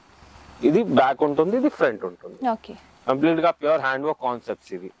ఉంటుంది. ఇది బ్యాక్ ఉంటుంది, ఇది ఫ్రంట్ ఉంటుంది. కంప్లీట్ గా ప్యూర్ హ్యాండ్ వర్క్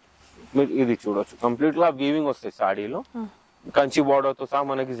కాన్సెప్ట్స్ ఇవి. మీరు ఇది చూడొచ్చు కంప్లీట్ గా వీవింగ్ వస్తాయి సాడీలో. కంచి బార్డర్ తో సహా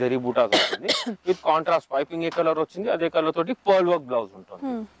మనకి జరీ బూటాస్ వస్తుంది. With contrast piping A colour వచ్చింది అదే కలర్ తోటి పర్ల్ వర్క్ బ్లౌజ్ ఉంటుంది.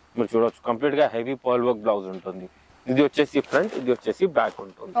 మీరు చూడొచ్చు కంప్లీట్ గా హెవీ పర్ల్ వర్క్ బ్లౌజ్ ఉంటుంది. ఇది వచ్చేసి ఫ్రంట్, ఇది వచ్చేసి బ్యాక్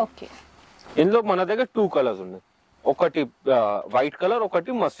ఉంటుంది. ఇందులో మన దగ్గర 2 కలర్స్ ఉన్నాయి. ఒకటి వైట్ కలర్,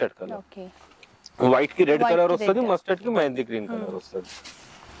 ఒకటి మస్టర్డ్ కలర్. వైట్ కి రెడ్ కలర్ వస్తుంది, మస్టర్డ్ కి మెహందీ గ్రీన్ కలర్ వస్తుంది.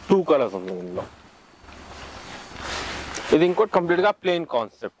 2 కలర్స్ ఉన్నాయి ఇందులో. ఇది ఇంకోటి కంప్లీట్ గా ప్లెయిన్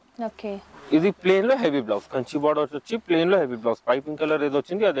కాన్సెప్ట్. ఇది ప్లేన్ లో హెవీ బ్లౌజ్, కంచి బార్డర్ వచ్చి ప్లేన్ లో హెవీ బ్లౌజ్. పైపింగ్ కలర్ ఏది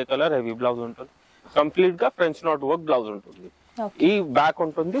వచ్చింది అదే కలర్ హెవీ బ్లౌజ్ ఉంటుంది. కంప్లీట్ గా ఫ్రెంచ్ నాట్ వర్క్ బ్లౌజ్ ఉంటుంది. ఈ బ్యాక్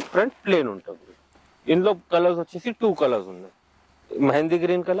ఉంటుంది, ఫ్రంట్ ప్లేన్ ఉంటుంది. ఇందులో కలర్స్ వచ్చేసి 2 కలర్స్ ఉన్నాయి. Mehndi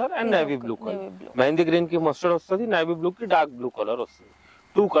green colour and navy blue colour. Mehndi green కి మస్టర్డ్ వస్తుంది, నేవీ బ్లూ కి డార్క్ బ్లూ కలర్ వస్తుంది.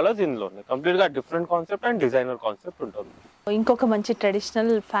 2 కలర్స్ ఇందులో ఉన్నాయి. కంప్లీట్ గా different concept and designer concept ఉంటుంది. ఇంకొక మంచి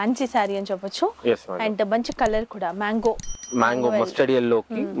ట్రెడిషనల్ ఫ్యాన్సీ సారీ అని చెప్పొచ్చు. అండ్ మంచి కలర్ కూడా మ్యాంగో మస్టర్డ్ ఎల్లో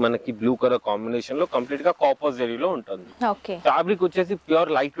కి మనకి బ్లూ కలర్ కాంబినేషన్ లో కంప్లీట్ గా కాపర్ జరీలో ఉంటుంది. ఫ్యాబ్రిక్ వచ్చేసి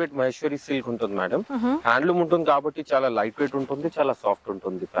pure light weight Maheshwari silk ఉంటుంది మేడం. హ్యాండ్లూమ్ ఉంటుంది కాబట్టి చాలా లైట్ వెయిట్ ఉంటుంది, చాలా సాఫ్ట్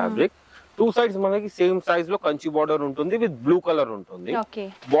ఉంటుంది ఫ్యాబ్రిక్. 2 సైడ్స్ మనకి సేమ్ సైజ్ లో కంచి బార్డర్ ఉంటుంది విత్ బ్లూ కలర్ ఉంటుంది.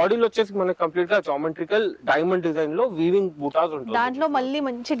 బాడీలో వచ్చేసి మనకి కంప్లీట్ గా జామెట్రికల్ డైమండ్ డిజైన్ లో వీవింగ్ బూటాస్ ఉంటుంది. దాంట్లో మళ్ళీ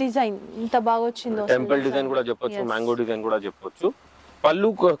మంచి డిజైన్ ఇంత బాగా వచ్చిందో. టెంపుల్ డిజైన్ కూడా చెప్పొచ్చు, మ్యాంగో డిజైన్ కూడా చెప్పొచ్చు. పళ్ళు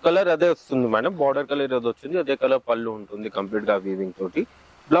కలర్ అదే వస్తుంది మేడం, బార్డర్ కలర్ ఏదో వచ్చింది అదే కలర్ పళ్ళు ఉంటుంది కంప్లీట్ గా వీవింగ్ తోటి.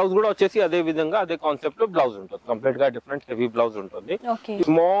 బ్లౌజ్ కూడా వచ్చేసి అదే విధంగా అదే కాన్సెప్ట్ లో బ్లౌజ్ ఉంటుంది. కంప్లీట్ గా డిఫరెంట్ హెవీ బ్లౌజ్ ఉంటుంది.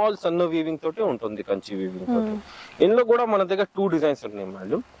 స్మాల్ సన్న వీవింగ్ తోటి ఉంటుంది, కంచి వీవింగ్ తోటి. ఇందులో కూడా మన దగ్గర 2 డిజైన్స్ ఉన్నాయి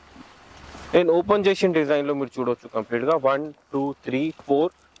మేడం. నేను ఓపెన్ చేసిన డిజైన్ లో మీరు చూడొచ్చు కంప్లీట్ గా 1, 2, 3, 4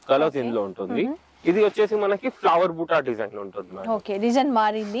 కలర్స్ ఇందులో ఉంటుంది. ఇది వచ్చేసి మనకి ఫ్లవర్ బూటా డిజైన్ ఉంటుంది. ఓకే, డిజైన్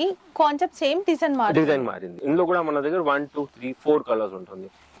మారింది, కాన్సెప్ట్ సేమ్, డిజైన్ మారింది. ఇందులో కూడా మన దగ్గర 1, 2, 3, 4 కలర్స్ ఉంటుంది.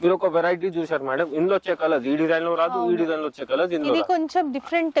 మీరు ఒక వెరైటీ చూసారు మేడం, ఇందులో వచ్చే కలర్స్ ఈ డిజైన్ లో రాదు, ఈ డిజైన్ లో వచ్చే కలర్స్ ఇందులో. ఇది కొంచెం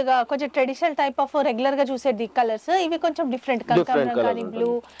డిఫరెంట్ గా, కొంచెం ట్రెడిషనల్ టైప్ ఆఫ్ రెగ్యులర్ గా చూసేది కలర్స్, ఇవి కొంచెం డిఫరెంట్ కలర్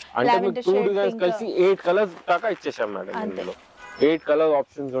బ్లూ, అంటే 2 డిజైన్స్ కలిసి 8 కలర్స్ దాకా ఇచ్చేసాం మేడం. ఇందులో 8 కలర్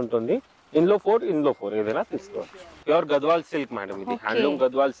ఆప్షన్స్ ఉంటుంది. ఇందులో 4, ఇందులో 4 ఏదైనా తీసుకోవచ్చు. Pure Gadwal silk madam. ఇది హ్యాండ్లూమ్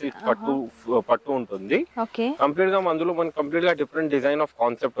గద్వాల్ సిల్క్ పట్టు ఉంటుంది. కంప్లీట్ గా అందులో మనకి కంప్లీట్ గా డిఫరెంట్ డిజైన్ ఆఫ్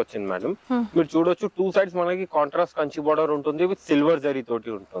కాన్సెప్ట్ వచ్చింది మేడం. మీరు చూడొచ్చు 2 సైడ్స్ మనకి కాంట్రాస్ట్ కంచి బార్డర్ ఉంటుంది విత్ సిల్వర్ జరీ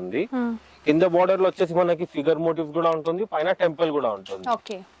తోటి ఉంటుంది. కింద బార్డర్ లో వచ్చేసి మనకి ఫిగర్ మోటివ్స్ కూడా ఉంటుంది, పైన టెంపుల్ కూడా ఉంటుంది.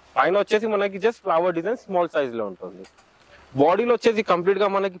 పైన వచ్చేసి మనకి just flower design small size లో ఉంటుంది. బాడీలో వచ్చేసి కంప్లీట్ గా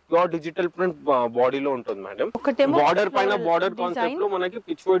మనకి ప్యూర్ డిజిటల్ ప్రింట్ బాడీలో ఉంటుంది మేడం. బార్డర్ పైన బార్డర్ కాన్సెప్ట్ లో మనకి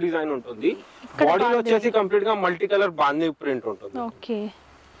పిచ్ వై డిజైన్ ఉంటుంది. బాడీలో వచ్చేసి కంప్లీట్ గా మల్టీ కలర్ బాందీ ప్రింట్ ఉంటుంది.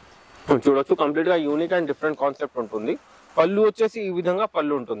 చూడొచ్చు కంప్లీట్ గా యూనిక్ అండ్ డిఫరెంట్ కాన్సెప్ట్ ఉంటుంది. పళ్ళు వచ్చేసి ఈ విధంగా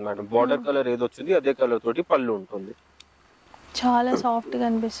పళ్ళు ఉంటుంది మేడం. బార్డర్ కలర్ ఏది వచ్చింది అదే కలర్ తోటి పళ్ళు ఉంటుంది. చాలా సాఫ్ట్ గా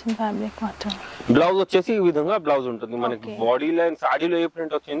అనిపిస్తుంది ఫ్యాబ్రిక్ మాత్రం. బ్లౌజ్ వచ్చేసి ఈ విధంగా బ్లౌజ్ ఉంటుంది మనకి. బాడీ లైన్ సాడీలో ఏ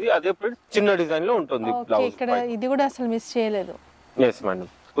ప్రింట్ వచ్చింది అదే ప్రింట్ చిన్న డిజైన్ లో ఉంటుంది బ్లౌజ్. ఇక్కడ ఇది కూడా అసలు మిస్ చేయలేదు. yes madam.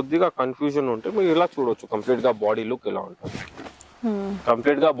 కొద్దిగా కన్ఫ్యూజన్ ఉంటే మీరు ఇలా చూడొచ్చు కంప్లీట్ గా బాడీ లుక్ ఇలా ఉంటుంది.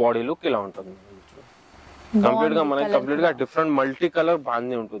 కంప్లీట్ గా బాడీ లుక్ ఇలా ఉంటుంది. కంప్లీట్ గా మనకి కంప్లీట్ గా డిఫరెంట్ మల్టీ కలర్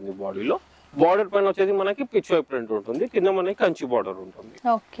బాందీ ఉంటుంది బాడీలో. బార్డర్ పైన వచ్చేసి మనకి పిచ్ వై ప్రింట్ ఉంటుంది. కింద మనకి కంచి బార్డర్ ఉంటుంది.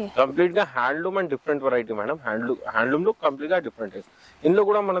 కంప్లీట్ గా handloom and different variety madam. Handloom లో కంప్లీట్ గా డిఫరెంట్. ఇందులో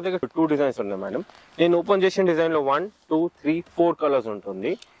కూడా మన దగ్గర 2 డిజైన్స్ ఉన్నాయి మేడం. నేను ఓపెన్ చేసిన డిజైన్ లో 1, 2, 3, 4 కలర్స్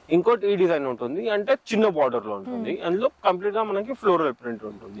ఉంటుంది. ఇంకోటి ఈ డిజైన్ ఉంటుంది అంటే చిన్న బార్డర్ లో ఉంటుంది. అందులో కంప్లీట్ గా మనకి ఫ్లోరల్ ప్రింట్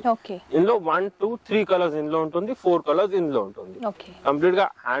ఉంటుంది. ఇందులో 1, 2, 3 కలర్స్ ఇందులో ఉంటుంది. 4 కలర్స్ ఇందులో ఉంటుంది. కంప్లీట్ గా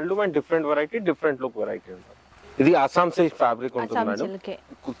handloom and different variety, different look variety ఉంటుంది. ఇది అస్సాం సిల్క్ ఫ్యాబ్రిక్ ఉంటుంది మేడం.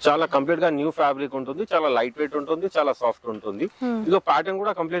 చాలా కంప్లీట్ గా న్యూ ఫ్యాబ్రిక్ ఉంటుంది. చాలా లైట్ వెయిట్ ఉంటుంది. చాలా సాఫ్ట్ ఉంటుంది. ఇదో ప్యాటర్న్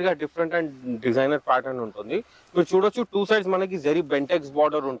కూడా కంప్లీట్ గా డిఫరెంట్ అండ్ డిజైనర్ ప్యాటర్న్ ఉంటుంది. మీరు చూడొచ్చు 2 సైడ్స్ మనకి జరీ బెంటెక్స్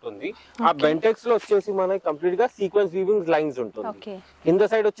బార్డర్ ఉంటుంది. ఆ బెంటెక్స్ లో వచ్చేసి మనకి కంప్లీట్ గా సీక్వెన్స్ వీవింగ్ లైన్స్ ఉంటుంది.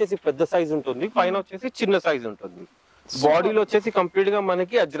 కింద సైడ్ వచ్చేసి పెద్ద సైజ్ ఉంటుంది. పైన వచ్చేసి చిన్న సైజ్ ఉంటుంది. బాడీలో వచ్చేసి కంప్లీట్ గా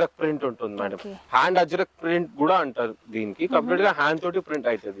మనకి అజ్రక్ ప్రింట్ ఉంటుంది మేడం. హ్యాండ్ అజ్రక్ ప్రింట్ కూడా అంటారు దీనికి. కంప్లీట్ గా హ్యాండ్ తోటి ప్రింట్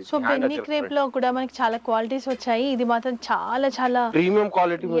అవుతుంది. సో బెన్నీ క్రేప్ లో కూడా మనకి చాలా క్వాలిటీస్ వచ్చాయి. ఇది మాత్రం చాలా చాలా ప్రీమియం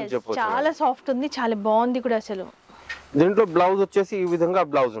క్వాలిటీ చెప్పొచ్చు. చాలా సాఫ్ట్ ఉంది, చాలా బాగుంది కూడా అసలు. దీంట్లో బ్లౌజ్ వచ్చేసి ఈ విధంగా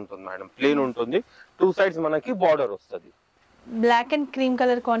బ్లౌజ్ ఉంటుంది మేడం. ప్లెయిన్ ఉంటుంది. 2 సైడ్స్ మనకి బార్డర్ వస్తుంది. Black and cream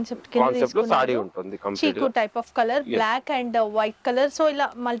colour concept లో సారీ ఉంటుంది. చీకు type of colour, black and white colour. So ఇలా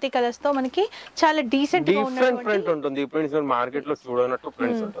మల్టీ కలర్స్ తో మనకి చాలా డీసెంట్ గా డిఫరెంట్ ప్రింట్ ఉంటుంది. ప్రింట్స్ మార్కెట్ లో చూడనట్టు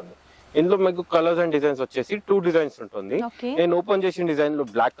ప్రింట్స్ ఉంటుంది. ఇందులో మీకు కలర్స్ అండ్ డిజైన్స్ వచ్చేసి 2 డిజైన్స్ ఉంటుంది. నేను ఓపెన్ చేసిన డిజైన్ లో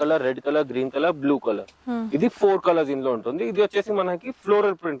black colour, red colour, green colour, blue colour. ఇది 4 కలర్స్ ఇందులో ఉంటుంది. ఇది వచ్చేసి మనకి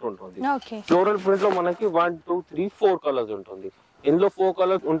ఫ్లోరల్ ప్రింట్ ఉంటుంది. ఫ్లోరల్ ప్రింట్ లో మనకి 1, 2, 3, 4 కలర్స్ ఉంటుంది. ఇందులో 4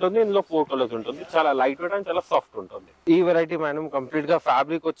 కలర్స్ ఉంటుంది. ఇందులో 4 కలర్స్ ఉంటుంది. చాలా లైట్ వెయిట్ అండ్ చాలా సాఫ్ట్ ఉంటుంది. ఈ వెరైటీ మేడం కంప్లీట్ గా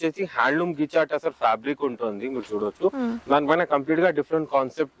ఫ్యాబ్రిక్ వచ్చేసి హ్యాండ్లూమ్ గిచాట్ అసలు ఫ్యాబ్రిక్ ఉంటుంది. మీరు చూడొచ్చు దానిపైన కంప్లీట్ గా డిఫరెంట్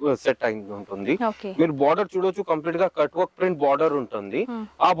కాన్సెప్ట్ సెట్ అయింది ఉంటుంది. మీరు బార్డర్ చూడొచ్చు కంప్లీట్ గా కట్ వర్క్ ప్రింట్ బార్డర్ ఉంటుంది.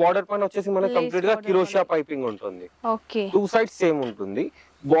 ఆ బార్డర్ పైన వచ్చేసి మనకి కంప్లీట్ గా కిరోషియా పైపింగ్ ఉంటుంది. 2 సైడ్స్ సేమ్ ఉంటుంది.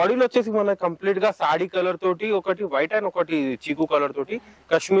 బాడీలో వచ్చేసి మనకి కంప్లీట్ గా సాడీ కలర్ తోటి ఒకటి వైట్ అండ్ ఒకటి చీకు కలర్ తోటి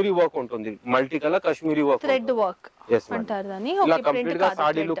కశ్మీరీ వర్క్ ఉంటుంది. Multi colour Kashmiri work, thread work ఇలా కంప్లీట్ గా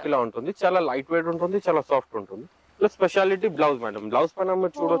సాడీ లుక్ ఇలా ఉంటుంది. చాలా లైట్ వెయిట్ ఉంటుంది. చాలా సాఫ్ట్ ఉంటుంది. Plus speciality blouse madam. Blouse పైన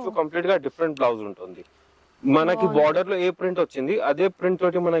మీరు చూడొచ్చు కంప్లీట్ గా డిఫరెంట్ బ్లౌజ్ ఉంటుంది. మనకి బార్డర్ లో ఏ ప్రింట్ వచ్చింది అదే ప్రింట్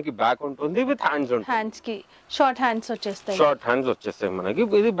తోటి మనకి బ్యాక్ ఉంటుంది. విత్ హ్యాండ్స్ ఉంటుంది. హ్యాండ్స్ కి షార్ట్ హ్యాండ్స్ వచ్చేస్తాయి. షార్ట్ హ్యాండ్స్ వచ్చేస్తాయి మనకి.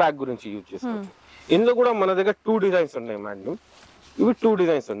 ఇది బ్యాక్ గురించి యూజ్ చేసుకోవచ్చు. ఇందులో కూడా మన దగ్గర 2 డిజైన్స్ ఉన్నాయి మేడం. ఇవి 2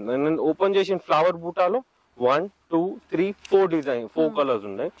 డిజైన్స్ ఉన్నాయి. నేను ఓపెన్ చేసిన ఫ్లవర్ బూటాలో 1, 2, 3, 4 డిజైన్ 4 కలర్స్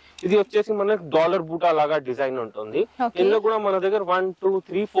ఉన్నాయి. ఇది వచ్చేసి మనకి డాలర్ బూటా లాగా డిజైన్ ఉంటుంది. ఇందులో కూడా మన దగ్గర 1, 2,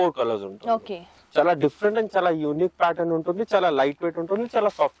 3, 4 కలర్స్ ఉంటుంది. చాలా డిఫరెంట్ అండ్ చాలా యూనిక్ ప్యాటర్న్ ఉంటుంది. చాలా లైట్ వెయిట్ ఉంటుంది. చాలా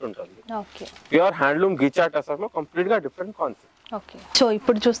సాఫ్ట్ ఉంటుంది. ప్యూర్ హ్యాండ్లూమ్ గిచాట్ అసలు కంప్లీట్ గా డిఫరెంట్ కాన్సెప్ట్. సో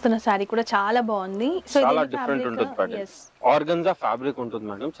ఇప్పుడు చూస్తున్న సారీ కూడా చాలా బాగుంది. చాలా డిఫరెంట్ ఉంటుంది ప్యాటర్న్. ఆర్గన్జా ఫ్యాబ్రిక్ ఉంటుంది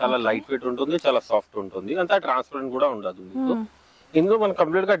మేడం. చాలా లైట్ వెయిట్ ఉంటుంది. చాలా సాఫ్ట్ ఉంటుంది. అంతా ట్రాన్స్పరెంట్ కూడా ఉండదు. ఇందులో మనకి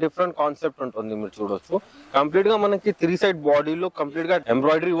కంప్లీట్ గా డిఫరెంట్ కాన్సెప్ట్ ఉంటుంది. మీరు చూడొచ్చు కంప్లీట్ గా మనకి 3 సైడ్ బాడీలో కంప్లీట్ గా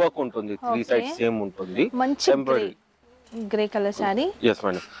ఎంబ్రాయిడరీ వర్క్ ఉంటుంది. 3 సైడ్ సేమ్ ఉంటుంది. Embroidery grey colour sorry. yes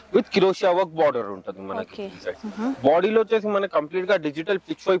madam. With కిరోషియా work border ఉంటుంది మనకి. బాడీలో వచ్చేసి మనకి కంప్లీట్ గా డిజిటల్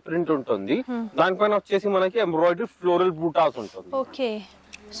పిచ్ వై ప్రింట్ ఉంటుంది. దానిపైన వచ్చేసి మనకి ఎంబ్రాయిడరీ ఫ్లోరల్ బూటాస్ ఉంటుంది.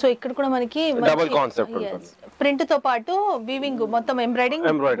 సో ఇక్కడ కూడా మనకి డబుల్ కాన్సెప్ట్ ఉంటుంది. ప్రింట్ తో పాటు వీవింగ్ మొత్తం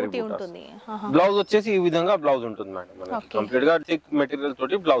ఎంబ్రాయిడరీ ఉంటుంది. బ్లౌజ్ వచ్చేసి ఈ విధంగా బ్లౌజ్ ఉంటుంది మేడం. మనకి కంప్లీట్ గా థిక్ మెటీరియల్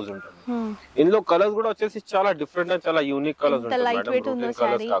తోటి బ్లౌజ్ ఉంటుంది. ఇందులో కలర్స్ కూడా వచ్చేసి చాలా డిఫరెంట్ అండ్ చాలా యూనిక్ కలర్స్ ఉంటాయి మేడం.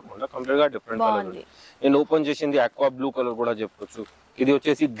 కలర్స్ కాకుండా కంప్లీట్ గా డిఫరెంట్ కలర్స్. నేను ఓపెన్ చేసింది ఆక్వా బ్లూ కలర్ కూడా చెప్పొచ్చు. ఇది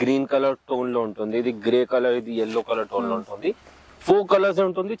వచ్చేసి గ్రీన్ కలర్ టోన్ లో ఉంటుంది. ఇది గ్రే కలర్, ఇది yellow కలర్ టోన్ లో ఉంటుంది. 4 కలర్స్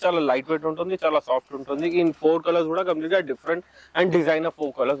ఉంటుంది. చాలా లైట్ వెయిట్ ఉంటుంది. చాలా సాఫ్ట్ ఉంటుంది. ఈ 4 కలర్స్ కూడా కంప్లీట్ గా డిఫరెంట్ అండ్ డిజైనర్ 4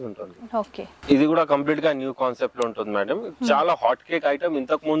 కలర్స్ ఉంటుంది. ఇది కూడా కంప్లీట్ గా న్యూ కాన్సెప్ట్ లో ఉంటుంది మేడం. చాలా హాట్ కేక్ ఐటమ్.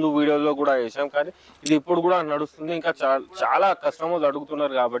 ఇంతకు ముందు వీడియోలో కూడా వేసాం కానీ ఇది ఇప్పుడు కూడా నడుస్తుంది. ఇంకా చాలా కస్టమర్స్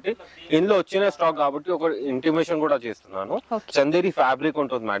అడుగుతున్నారు కాబట్టి ఇందులో వచ్చిన స్టాక్ కాబట్టి ఒక ఇంటిమేషన్ కూడా చేస్తున్నాను. చందేరి ఫ్యాబ్రిక్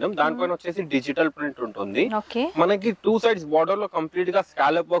ఉంటుంది మేడం. దానిపైన వచ్చేసి డిజిటల్ ప్రింట్ ఉంటుంది. మనకి 2 సైడ్స్ బార్డర్ లో కంప్లీట్ గా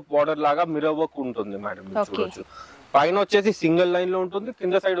స్కాలప్ వర్క్ బార్డర్ లాగా మిర్రర్ వర్క్ ఉంటుంది మేడం. చూడొచ్చు పైన వచ్చేసి సింగిల్ లైన్ లో ఉంటుంది,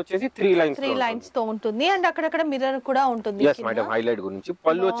 కింద సైడ్ వచ్చేసి 3 లైన్స్ తో ఉంటుంది అండ్ అక్కడక్కడ మిర్రర్ కూడా ఉంటుంది. ఎస్ మేడం, హైలైట్ గురించి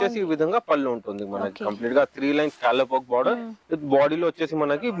పళ్ళు వచ్చేసి ఈ విధంగా పళ్ళు ఉంటుంది మనకి కంప్లీట్ గా 3 లైన్స్ స్కాలప్ వర్క్ బార్డర్, బాడీలో వచ్చేసి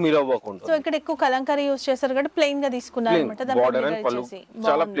మనకి మిర్రర్ వర్క్ ఉంటుంది. సో ఇక్కడ ఎక్కువ కలంకారీ యూస్ చేస్తారు కాబట్టి ప్లెయిన్ గా తీసుకున్నారు అన్నమాట. బార్డర్ అండ్ పళ్ళు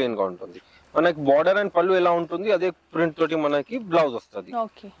చాలా ప్లెయిన్ గా ఉంటుంది మనకి. బార్డర్ అండ్ పళ్ళు ఎలా ఉంటుంది అదే ప్రింట్ తోటి మనకి బ్లౌజ్ వస్తుంది.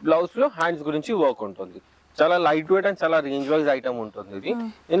 బ్లౌజ్ లో హ్యాండ్స్ గురించి వర్క్ ఉంటుంది. చాలా లైట్ వెయిట్ అండ్ చాలా రేంజ్ వైజ్ ఐటమ్ ఉంటుంది ఇది.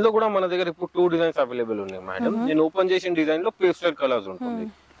 ఇందులో కూడా మన దగ్గర ఇప్పుడు 2 డిజైన్స్ అవైలబుల్ ఉన్నాయి మేడం. నేను ఓపెన్ చేసిన డిజైన్ లో పేస్టల్ కలర్స్ ఉంటుంది.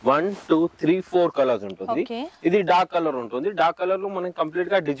 1 2 3 4 కలర్స్ ఉంటుంది. ఇది డార్క్ కలర్ ఉంటుంది. డార్క్ కలర్ లో మనకి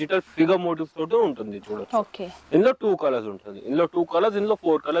కంప్లీట్ గా డిజిటల్ ఫిగర్ మోటివ్స్ తోటి ఉంటుంది చూడొచ్చు. ఇందులో 2 కలర్స్ ఉంటుంది. ఇందులో 2 కలర్స్, ఇందులో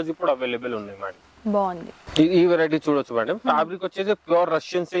 4 కలర్స్ ఇప్పుడు అవైలబుల్ ఉన్నాయి మేడం. బాగుంది. ఈ వెరైటీ చూడొచ్చు మేడం. ఫ్యాబ్రిక్ వచ్చేసి ప్యూర్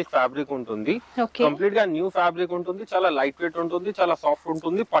రష్యన్ సిల్క్ ఫ్యాబ్రిక్ ఉంటుంది. కంప్లీట్ గా న్యూ ఫ్యాబ్రిక్ ఉంటుంది. చాలా లైట్ వెయిట్ ఉంటుంది, చాలా సాఫ్ట్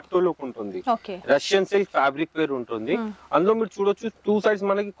ఉంటుంది, పట్టు లుక్ ఉంటుంది. రష్యన్ సిల్క్ ఫ్యాబ్రిక్ పేరు ఉంటుంది. అందులో మీరు చూడొచ్చు 2 సైడ్స్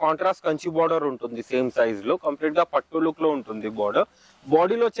మనకి కాంట్రాస్ట్ కంచి బార్డర్ ఉంటుంది సేమ్ సైజ్ లో. కంప్లీట్ గా పట్టు లుక్ లో ఉంటుంది బార్డర్.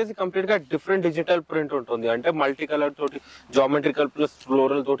 బాడీలో వచ్చేసి కంప్లీట్ గా డిఫరెంట్ డిజిటల్ ప్రింట్ ఉంటుంది. అంటే మల్టీ కలర్ తోటి, జామెట్రికల్ ప్లస్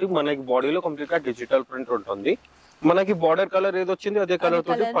ఫ్లోరల్ తోటి మనకి బాడీలో కంప్లీట్ గా డిజిటల్ ప్రింట్ ఉంటుంది. మనకి బార్డర్ కలర్ ఏది వచ్చింది అదే కలర్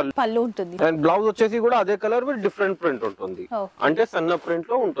తోటి పళ్ళు ఉంటుంది. అండ్ బ్లౌజ్ వచ్చేసి కూడా అదే కలర్ విత్ డిఫరెంట్ ప్రింట్ ఉంటుంది. అంటే సన్న ప్రింట్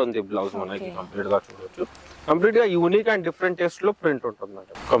లో ఉంటుంది బ్లౌజ్ మనకి. కంప్లీట్ గా చూడొచ్చు, కంప్లీట్ గా యూనిక్ అండ్ డిఫరెంట్ టేస్ట్ లో ప్రింట్ ఉంటుంది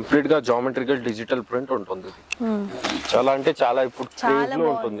మేడం. కంప్లీట్ గా జామెట్రికల్ డిజిటల్ ప్రింట్ ఉంటుంది. చాలా అంటే చాలా ఇప్పుడు క్రేజ్ లో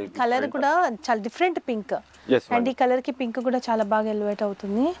ఉంటుంది. కలర్ కూడా చాలా డిఫరెంట్ పింక్. అండ్ ఈ కలర్ కి పింక్ కూడా చాలా బాగా ఎలివేట్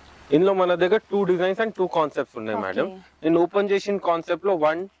అవుతుంది. ఇందులో మన దగ్గర 2 డిజైన్స్ అండ్ 2 కాన్సెప్ట్స్ ఉన్నాయి మేడం. నేను ఓపెన్ చేసిన కాన్సెప్ట్ లో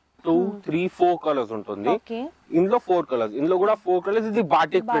 1 2 3 4 కలర్స్ ఉంటుంది. ఇందులో 4 కలర్స్, ఇందులో కూడా 4 కలర్స్. ఇది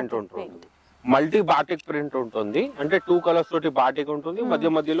బాటిక్ ప్రింట్ ఉంటుంది, మల్టీ బాటిక్ ప్రింట్ ఉంటుంది. అంటే 2 కలర్స్ తోటి బాటిక్ ఉంటుంది,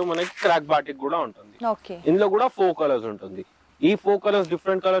 మధ్య మధ్యలో మనకి క్రాక్ బాటిక్ కూడా ఉంటుంది. ఇందులో కూడా 4 కలర్స్ ఉంటుంది. ఈ 4 కలర్స్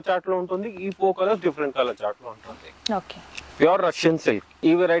డిఫరెంట్ కలర్ చార్ట్ లో ఉంటుంది, ఈ 4 కలర్స్ డిఫరెంట్ కలర్ చార్ట్ లో ఉంటుంది. Pure Russian silk.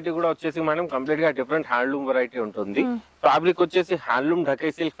 ఈ వెరైటీ కూడా వచ్చేసి మేడం కంప్లీట్ గా డిఫరెంట్ హ్యాండ్లూమ్ వెరైటీ ఉంటుంది. ఫ్యాబ్రిక్ వచ్చేసి హ్యాండ్లూమ్ ఢకే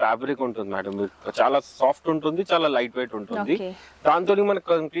సిల్క్ ఫ్యాబ్రిక్ ఉంటుంది మేడం. చాలా సాఫ్ట్ ఉంటుంది, చాలా లైట్ వెయిట్ ఉంటుంది. దాంతో మనకి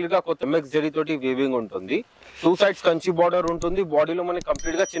కంప్లీట్ గా కొత్త ఎంఎక్స్ జరీ తోటి వీవింగ్ ఉంటుంది. 2 సైడ్స్ కంచి బార్డర్ ఉంటుంది. బాడీలో మనకి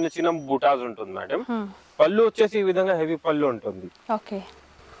కంప్లీట్ గా చిన్న చిన్న బుటాస్ ఉంటుంది మేడం. పళ్ళు వచ్చేసి ఈ విధంగా హెవీ పళ్ళు ఉంటుంది.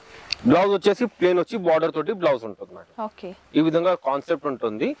 బ్లౌజ్ వచ్చేసి ప్లేన్ వచ్చి బార్డర్ తోటి బ్లౌజ్ ఉంటుంది మేడం. ఈ విధంగా కాన్సెప్ట్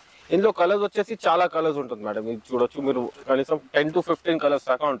ఉంటుంది. ఇందులో కలర్స్ వచ్చేసి చాలా కలర్స్ ఉంటుంది మేడం. ఇది చూడొచ్చు మీరు, కనీసం 10 to 15 కలర్స్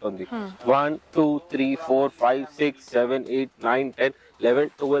దాకా ఉంటుంది. 1 2 3 4 5 6 7 8 9 10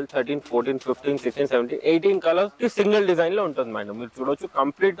 11 12 13 14 15 16 17 18 కలర్స్ సింగిల్ డిజైన్ లో ఉంటుంది మేడం. మీరు చూడొచ్చు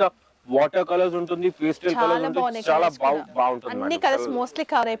కంప్లీట్ గా వాటర్ కలర్స్ ఉంటుంది, పేస్టల్ కలర్స్ ఉంటుంది. చాలా బాగుంటుంది. అన్ని కలర్స్ మోస్ట్లీ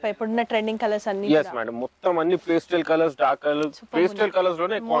కవర్ అయిపోయి ఇప్పుడున్న ట్రెండింగ్ కలర్స్ అన్ని. yes మేడం, మొత్తం అన్ని pastel colours, dark colours, pastel colours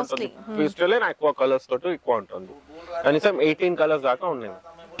లోనే ఎక్కువ ఉంటుంది. పేస్టల్ అండ్ ఎక్కువ కలర్స్ తోటి ఎక్కువ ఉంటుంది. కనీసం 18 కలర్స్ దాకా ఉన్నాయి.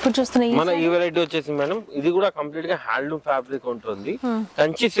 మన ఈ వెరైటీ వచ్చేసి మేడం ఇది కూడా కంప్లీట్ గా హ్యాండ్లూమ్ ఫ్యాబ్రిక్ ఉంటుంది.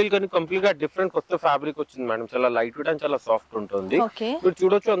 కంచి సిల్క్ అని కంప్లీట్ గా డిఫరెంట్ కొత్త ఫ్యాబ్రిక్ వచ్చింది మేడం. చాలా లైట్ వెయిట్ అండ్ చాలా సాఫ్ట్ ఉంటుంది. మీరు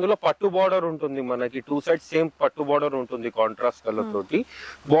చూడొచ్చు అందులో పట్టు బార్డర్ ఉంటుంది మనకి. 2 సైడ్స్ సేమ్ పట్టు బార్డర్ ఉంటుంది కాంట్రాస్ట్ కలర్ తోటి.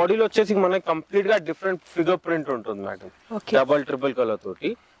 బాడీలో వచ్చేసి మనకి కంప్లీట్ గా డిఫరెంట్ ఫిగర్ ప్రింట్ ఉంటుంది మేడం. డబల్ ట్రిపుల్ కలర్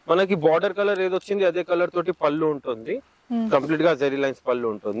తోటి మనకి బార్డర్ కలర్ ఏది వచ్చింది అదే కలర్ తోటి పళ్ళు ఉంటుంది. కంప్లీట్ గా జరీ లైన్స్ పళ్ళు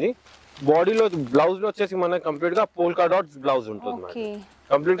ఉంటుంది. బాడీలో బ్లౌజ్ లో వచ్చేసి మనకి కంప్లీట్ గా పోల్కా డాట్స్ బ్లౌజ్ ఉంటుంది మేడం.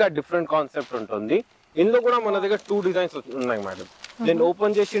 కంప్లీట్ గా డిఫరెంట్ కాన్సెప్ట్ ఉంటుంది. ఇందులో కూడా మన దగ్గర 2 డిజైన్స్ ఉన్నాయి మేడం. నేను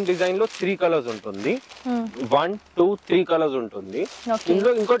ఓపెన్ చేసిన డిజైన్ లో 3 కలర్స్ ఉంటుంది. 1 2 3 కలర్స్ ఉంటుంది.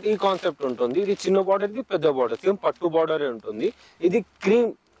 ఇందులో ఇంకోటి ఈ కాన్సెప్ట్ ఉంటుంది. ఇది చిన్న బార్డర్, ఇది పెద్ద బార్డర్, సేమ్ పట్టు బార్డర్ ఉంటుంది. ఇది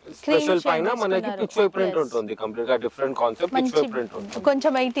క్రీమ్ స్పెషల్ పైన మనకి పిచ్ వై ప్రింట్ ఉంటుంది. కంప్లీట్ గా different concept pitch why print ఉంటుంది.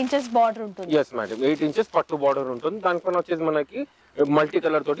 కొంచెం 8 ఇంచెస్ బార్డర్ ఉంటుంది. yes మేడం, 8 ఇంచెస్ పట్టు బార్డర్ ఉంటుంది. దానిపైన వచ్చేసి మనకి మల్టీ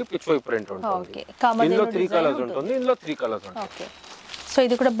కలర్ తోటి పిచ్ వై ప్రింట్ ఉంటుంది. ఇందులో 3 కలర్స్ ఉంటుంది. ఇందులో 3 కలర్స్ ఉంటుంది. సో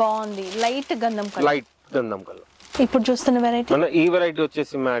ఇది కూడా బాగుంది, లైట్ గంధం కలర్. లైట్ గంధం కలర్. ఇప్పుడు చూస్తున్న వెరైటీ మన ఈ వెరైటీ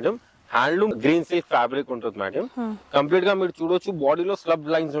వచ్చేసి madam handloom green silk fabric ఉంటుంది మేడం. కంప్లీట్ గా మీరు చూడొచ్చు బాడీలో స్లబ్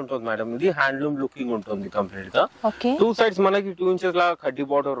లైన్స్ ఉంటుంది మేడం. ఇది హ్యాండ్లూమ్ లుకింగ్ ఉంటుంది కంప్లీట్ గా. 2 సైడ్స్ మనకి 2 ఇంచెస్ లాగా కడ్డీ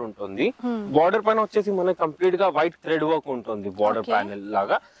బార్డర్ ఉంటుంది. బార్డర్ పైన వచ్చేసి మనకి కంప్లీట్ గా వైట్ థ్రెడ్ వర్క్ ఉంటుంది బార్డర్ ప్యానెల్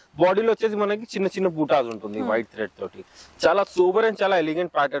లాగా. బాడీలో వచ్చేసి మనకి చిన్న చిన్న బూటాస్ ఉంటుంది వైట్ థ్రెడ్ తోటి. చాలా సూపర్ అండ్ చాలా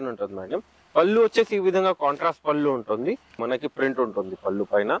ఎలిగెంట్ ప్యాటర్న్ ఉంటుంది మేడం. పళ్ళు వచ్చేసి ఈ విధంగా కాంట్రాస్ట్ పళ్ళు ఉంటుంది. మనకి ప్రింట్ ఉంటుంది పళ్ళు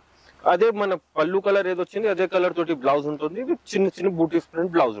పైన. అదే మన పళ్ళు కలర్ ఏది వచ్చింది అదే కలర్ తోటి బ్లౌజ్ ఉంటుంది. ఇది చిన్న చిన్న బూటీస్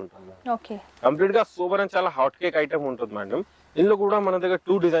ప్రింట్ బ్లౌజ్ ఉంటుంది. కంప్లీట్ గా సూపర్ అండ్ చాలా హాట్ కేక్ ఐటమ్ ఉంటుంది మేడం. ఇందులో కూడా మన దగ్గర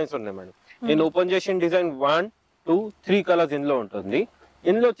 2 డిజైన్స్ ఉన్నాయి మేడం. నేను ఓపెన్ చేసిన డిజైన్ 1 2 3 కలర్స్ ఇందులో ఉంటుంది.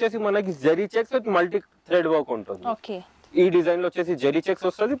 ఇందులో వచ్చేసి మనకి zari checks with multi thread work ఉంటుంది. ఈ డిజైన్ లో వచ్చేసి జెరీ చెక్స్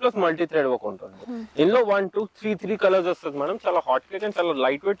వస్తుంది ప్లస్ మల్టీ థ్రెడ్ వర్క్ ఉంటుంది. ఇందులో 1 2 3 కలర్స్ వస్తుంది మేడం. చాలా హాట్ కేక్ అండ్ చాలా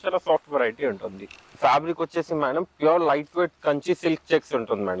లైట్ వెయిట్, చాలా సాఫ్ట్ వెరైటీ ఉంటుంది. ఫ్యాబ్రిక్ వచ్చేసి madam pure light weight Kanchi silk checks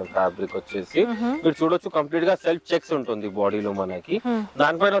ఉంటుంది మేడం. ఫ్యాబ్రిక్ వచ్చేసి మీరు చూడొచ్చు కంప్లీట్ గా సెల్ఫ్ చెక్స్ ఉంటుంది బాడీలో మనకి.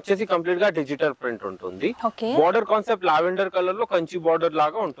 దానిపైన వచ్చేసి కంప్లీట్ గా డిజిటల్ ప్రింట్ ఉంటుంది. బార్డర్ కాన్సెప్ట్ లావెండర్ కలర్ లో కంచి బార్డర్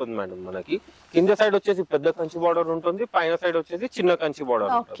లాగా ఉంటుంది మేడం మనకి. కింద సైడ్ వచ్చేసి పెద్ద కంచి బార్డర్ ఉంటుంది, పైన సైడ్ వచ్చేసి చిన్న కంచి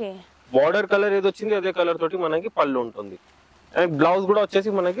బార్డర్ ఉంటుంది. బార్డర్ కలర్ ఏది వచ్చింది అదే కలర్ తోటి మనకి పళ్ళు ఉంటుంది. అండ్ బ్లౌజ్ కూడా వచ్చేసి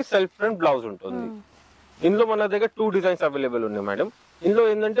మనకి సెల్ఫ్ ప్రింట్ బ్లౌజ్ ఉంటుంది. ఇందులో మన దగ్గర 2 డిజైన్స్ అవైలబుల్ ఉన్నాయి మేడం. ఇందులో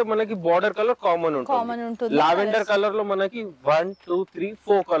ఏంటంటే మనకి బార్డర్ కలర్ కామన్ ఉంటుంది. లావెండర్ కలర్ లో మనకి 1 2 3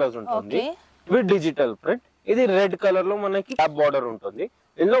 4 కలర్స్ ఉంటుంది విత్ డిజిటల్ ప్రింట్. ఇది రెడ్ కలర్ లో మనకి గ్యాప్ బార్డర్ ఉంటుంది.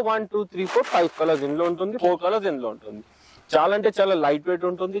 ఇందులో 1 2 3 4 5 కలర్స్ ఇందులో ఉంటుంది, 4 కలర్స్ ఇందులో ఉంటుంది. చాలా అంటే చాలా లైట్ వెయిట్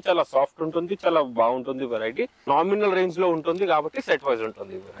ఉంటుంది, చాలా సాఫ్ట్ ఉంటుంది, చాలా బాగుంటుంది. వెరైటీ నామినల్ రేంజ్ లో ఉంటుంది కాబట్టి సెట్ వైజ్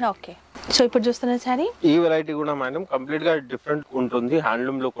ఉంటుంది. ఓకే, సో ఇప్పుడు చూస్తున్న సారీ ఈ వెరైటీ కూడా మేడం కంప్లీట్ గా డిఫరెంట్ ఉంటుంది,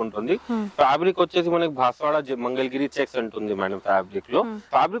 హ్యాండ్లూమ్ లుక్ ఉంటుంది. ఫ్యాబ్రిక్ వచ్చేసి మనకి భాస్వాడ మంగళగిరి చెక్స్ ఉంటుంది మేడం. ఫ్యాబ్రిక్ లో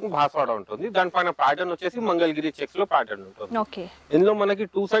ఫ్యాబ్రిక్ భాస్వాడ ఉంటుంది, దానిపైన ప్యాటర్న్ వచ్చేసి మంగళగిరి చెక్స్ లో ప్యాటర్న్ ఉంటుంది. ఇందులో మనకి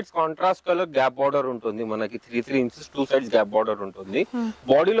 2 sides contrast colour gap border ఉంటుంది. మనకి 3 ఇంచెస్ 2 సైడ్స్ గ్యాప్ బార్డర్ ఉంటుంది.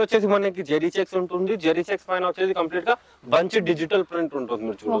 బాడీలో వచ్చేసి మనకి జెరీ చెక్స్ ఉంటుంది. జెరీ చెక్స్ పైన వచ్చేసి కంప్లీట్ గా మంచి డిజిటల్ ప్రింట్ ఉంటుంది.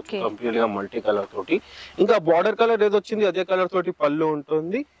 మీరు చూడొచ్చు కంప్లీట్ గా మల్టీ కలర్ తోటి. ఇంకా బార్డర్ కలర్ ఏది వచ్చింది అదే కలర్ తోటి పళ్ళు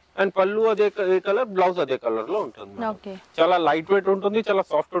ఉంటుంది. అండ్ పళ్ళు అదే కలర్, బ్లౌజ్ అదే కలర్ లో ఉంటుంది. చాలా లైట్ వెయిట్ ఉంటుంది, చాలా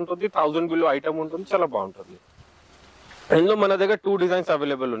సాఫ్ట్ ఉంటుంది, 1000 బిలో ఐటమ్ ఉంటుంది, చాలా బాగుంటుంది. ఇందులో మన దగ్గర 2 డిజైన్స్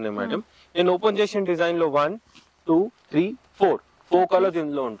అవైలబుల్ ఉన్నాయి మేడం. నేను ఓపెన్ చేసిన డిజైన్ లో 1 2 3 4 కలర్స్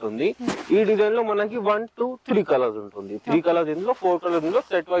ఇందులో ఉంటుంది. ఈ డిజైన్ లో మనకి 1 2 3 కలర్స్ ఉంటుంది. 3 కలర్స్ ఇందులో, 4 కలర్స్ ఇందులో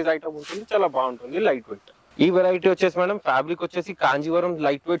సెట్ వైజ్ ఐటమ్ ఉంటుంది. చాలా బాగుంటుంది, లైట్ వెయిట్. ఈ వెరైటీ వచ్చేసి మేడం ఫ్యాబ్రిక్ వచ్చేసి Kanjeevaram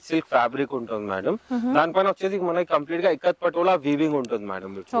light weight silk fabric ఉంటుంది మేడం. దానిపైన వచ్చేసి మనకి కంప్లీట్ గా ఇక్కత్ పటోలా వీవింగ్ ఉంటుంది మేడం.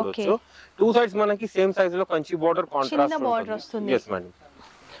 మీరు చూడొచ్చు 2 సైడ్స్ మనకి సేమ్ సైజ్ లో కంచి బార్డర్ కాంట్రాస్ట్ ఉంటుంది. Yes madam.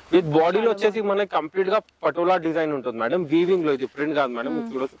 విత్ బాడీలో వచ్చేసి మనకి కంప్లీట్ గా పటోలా డిజైన్ ఉంటుంది మేడం. వీవింగ్ లో, ఇది ప్రింట్ కాదు మేడం.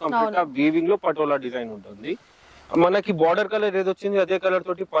 మీరు చూడొచ్చు కంప్లీట్ గా వీవింగ్ లో పటోలా డిజైన్ ఉంటుంది. మనకి బార్డర్ కలర్ ఏది వచ్చింది అదే కలర్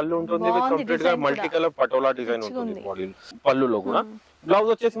తోటి పళ్ళు ఉంటుంది. కంప్లీట్ గా మల్టీ కలర్ పటోలా డిజైన్ ఉంటుంది బాడీలో, పళ్ళులో కూడా. బ్లౌజ్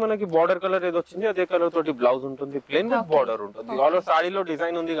వచ్చేసి మనకి బార్డర్ కలర్ ఏది వచ్చింది అదే కలర్ తోటి బ్లౌజ్ ఉంటుంది. ప్లేన్ విత్ బార్డర్ ఉంటుంది. ఆల్రెడీ సాడీలో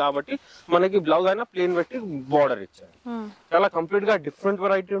డిజైన్ ఉంది కాబట్టి మనకి బ్లౌజ్ అయినా ప్లేన్ పెట్టి బార్డర్ ఇచ్చారు. చాలా కంప్లీట్ గా డిఫరెంట్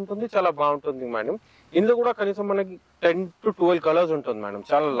వెరైటీ ఉంటుంది, చాలా బాగుంటుంది మేడం. ఇందులో కూడా కనీసం మనకి 10 to 12 కలర్స్ ఉంటుంది మేడం.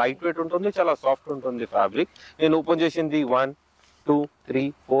 చాలా లైట్ వెయిట్ ఉంటుంది, చాలా సాఫ్ట్ ఉంటుంది ఫ్యాబ్రిక్. నేను ఓపెన్ చేసింది 1 2 3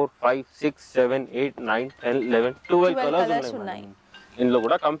 4 5 6 7 8 9 10 11 12 కలర్స్ ఉన్నాయి. ఇందులో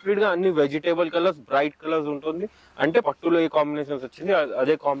కూడా కంప్లీట్ గా అన్ని వెజిటేబుల్ కలర్స్, బ్రైట్ కలర్స్ ఉంటుంది. అంటే పట్టులో ఏ కాంబినేషన్స్ వచ్చింది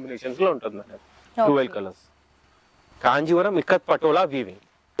అదే కాంబినేషన్స్ లో ఉంటుంది madam. 12 colours. Kanjeevaram ikat patola weaving.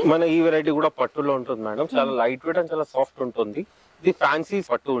 మన ఈ వెరైటీ కూడా పట్టులో ఉంటుంది మేడం. చాలా లైట్ వెయిట్ అండ్ చాలా సాఫ్ట్ ఉంటుంది. ఇది ఫ్యాన్సీ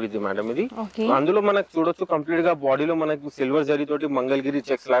పట్టు ఇది మేడం. ఇది అందులో మనకు చూడొచ్చు కంప్లీట్ గా బాడీలో మనకి సిల్వర్ జరీ తోటి మంగళగిరి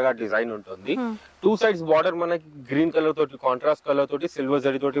చెక్స్ లాగా డిజైన్ ఉంటుంది. 2 సైడ్స్ బార్డర్ మనకి గ్రీన్ కలర్ తోటి కాంట్రాస్ట్ కలర్ తోటి సిల్వర్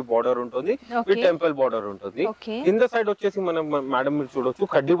జరీ తోటి బార్డర్ ఉంటుంది. విత్ టెంపుల్ బార్డర్ ఉంటుంది. కింద సైడ్ వచ్చేసి మనం మేడం మీరు చూడొచ్చు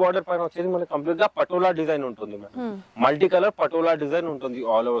కడ్డీ బార్డర్ పైన వచ్చేసి మనకి కంప్లీట్ గా పటోలా డిజైన్ ఉంటుంది madam. Multi colour patola design ఉంటుంది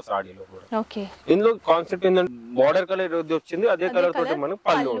ఆల్ ఓవర్ సాడీలో కూడా. ఇందులో కాన్సెప్ట్ ఏంటంటే బార్డర్ కలర్ ఏది వచ్చింది అదే కలర్ తోటి మనకి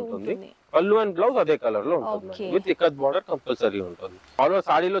పళ్ళు ఉంటుంది. పళ్ళు అండ్ బ్లౌజ్ అదే కలర్ లో ఉంటుంది. విత్ ఇక్కత్ బార్డర్ కంపల్సరీ ఉంటుంది. ఆల్ ఓవర్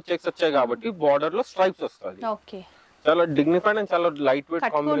సాడీలో చెక్స్ వచ్చాయి కాబట్టి బార్డర్ లో స్ట్రైప్స్ వస్తాయి. చాలా డిగ్నిఫైడ్ అండ్ చాలా లైట్ వెయిట్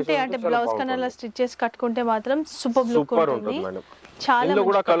కాంబినేషన్. అంటే బ్లౌజ్ కలర్ స్టిచ్ చేసి కట్టుకుంటే మాత్రం సూపర్ ఉంటుంది మేడం. ఇందులో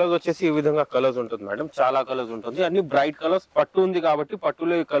కూడా కలర్స్ వచ్చేసి ఈ విధంగా కలర్స్ ఉంటుంది మేడం. చాలా కలర్స్ ఉంటుంది, అన్ని బ్రైట్ కలర్స్. పట్టు ఉంది కాబట్టి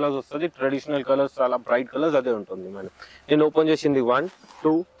పట్టులో ఈ కలర్స్ వస్తుంది. ట్రెడిషనల్ కలర్స్, చాలా బ్రైట్ కలర్స్ అదే ఉంటుంది మేడం. నేను ఓపెన్ చేసింది 1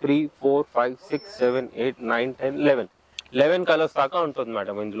 2 3 4 5 6 7 8 9 10 11 కలర్స్ దాకా ఉంటుంది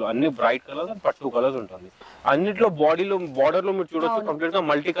మేడం. ఇందులో అన్ని బ్రైట్ కలర్స్ అండ్ పట్టు కలర్స్ ఉంటుంది. అన్నిట్లో బాడీలో బార్డర్ లో మీరు చూడొచ్చు కంప్లీట్ గా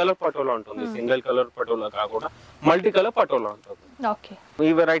మల్టీ కలర్ పటోలా ఉంటుంది. సింగిల్ కలర్ పటోలా కాకుండా మల్టీ కలర్ పటోలా ఉంటుంది.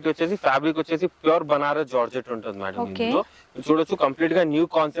 ఈ వెరైటీ వచ్చేసి ఫ్యాబ్రిక్ వచ్చేసి ప్యూర్ బనారస్ జార్జెట్ ఉంటుంది మేడం. ఇందులో చూడొచ్చు కంప్లీట్ గా న్యూ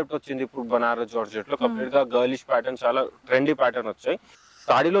కాన్సెప్ట్ వచ్చింది ఇప్పుడు బనారస్ జార్జెట్ లో. కంప్లీట్ గా గర్లిష్ ప్యాటర్న్, చాలా ట్రెండీ ప్యాటర్న్ వచ్చాయి.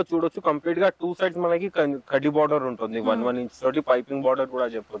 సాడీలో చూడొచ్చు కంప్లీట్ గా 2 సైడ్స్ మనకి కడ్డీ బార్డర్ ఉంటుంది. 1 ఇంచ్ తోటి పైపింగ్ బార్డర్ కూడా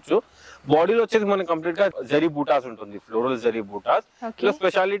చెప్పొచ్చు. బాడీలో వచ్చేసి మనకి కంప్లీట్ గా జరీ బూటాస్ ఉంటుంది, ఫ్లోరల్ జరీ బూటాస్. ఇలా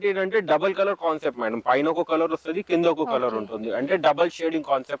స్పెషాలిటీ ఏంటంటే డబుల్ కలర్ కాన్సెప్ట్ మేడం. పైన ఒక కలర్ వస్తుంది, కింద ఒక కలర్ ఉంటుంది. అంటే డబుల్ షేడింగ్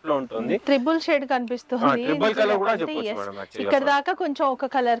కాన్సెప్ట్ లో ఉంటుంది. ట్రిపుల్ షేడ్ కనిపిస్తుంది. ట్రిపుల్ కలర్ కూడా చెప్పొచ్చు మేడం. ఇక్కడ దాకా కొంచెం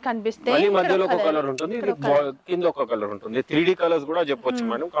ఒక కలర్ కనిపిస్తే మధ్యలో ఒక కలర్ ఉంటుంది, కింద ఒక కలర్ ఉంటుంది. 3D కలర్స్ కూడా చెప్పొచ్చు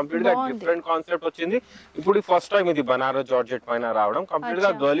మేడం. కంప్లీట్ గా డిఫరెంట్ కాన్సెప్ట్ వచ్చింది. ఇప్పుడు ఫస్ట్ టైం ఇది బనారస్ జార్జెట్ పైన రావడం. కంప్లీట్ గా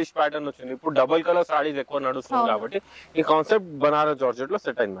గర్లిష్ ప్యాటర్న్ వచ్చింది. ఇప్పుడు డబుల్ కలర్ సారీస్ ఎక్కువ నడుస్తుంది కాబట్టి ఈ కాన్సెప్ట్ బనారస్ జార్జెట్ లో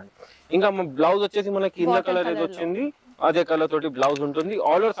సెట్ అయింది మేడం. ఇంకా బ్లౌజ్ వచ్చేసి మనకి కింద కలర్ ఏది వచ్చింది అదే కలర్ తోటి బ్లౌజ్ ఉంటుంది.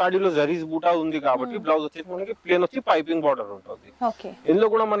 ఆల్ ఓవర్ సాడీలో జరీస్ బూటా ఉంది కాబట్టి బ్లౌజ్ వచ్చేసి మనకి ప్లేన్ వచ్చి పైపింగ్ బార్డర్ ఉంటుంది. ఇందులో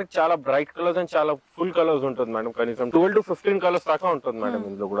కూడా మనకి చాలా బ్రైట్ కలర్స్ అండ్ చాలా ఫుల్ కలర్స్ ఉంటుంది మేడం. కనీసం 12 to 15 కలర్స్ దాకా ఉంటుంది మేడం.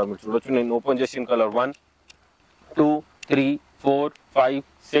 ఇందులో కూడా మీరు చూడొచ్చు. నేను ఓపెన్ చేసిన కలర్ 1 2 3 4 5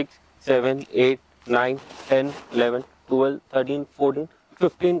 6 7 8 9 10 11 12 13 14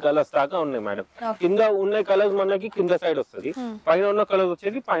 15 కలర్స్ దాకా ఉన్నాయి మేడం. కింద ఉన్న కలర్స్ మనకి కింద సైడ్ వస్తుంది, పైన ఉన్న కలర్స్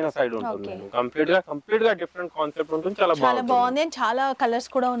వచ్చేది పైన సైడ్ ఉంటుంది. కంప్లీట్ గా డిఫరెంట్ కాన్సెప్ట్ ఉంటుంది. చాలా బాగుంది. చాలా కలర్స్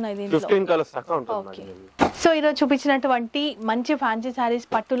కూడా ఉన్నాయి. 15 కలర్స్ దాకా ఉంటుంది. సో ఈరోజు చూపించినటువంటి మంచి ఫ్యాన్సీ సారీస్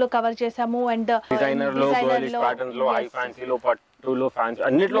పట్టులో కవర్ చేసాము అండ్ డిజైనర్ లో, గర్లిష్ ప్యాటర్న్ లో, హై ఫ్యాన్సీ లో, పట్టులో, ఫ్యాన్సీ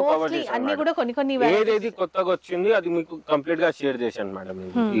అన్నిట్లో కవర్ చేసాము. అన్ని కూడా కొన్ని ఏదేది కొత్తగా వచ్చింది అది మీకు కంప్లీట్ గా షేర్ చేశాను మేడం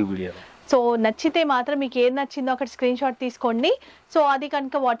ఈ వీడియోలో. సో నచ్చితే మాత్రం మీకు ఏది నచ్చిందో అక్కడ స్క్రీన్ షాట్ తీసుకోండి. సో అది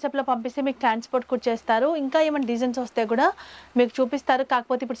కనుక వాట్సాప్లో పంపిస్తే మీకు ట్రాన్స్పోర్ట్ కూడా చేస్తారు. ఇంకా ఏమైనా డిజైన్స్ వస్తే కూడా మీకు చూపిస్తారు.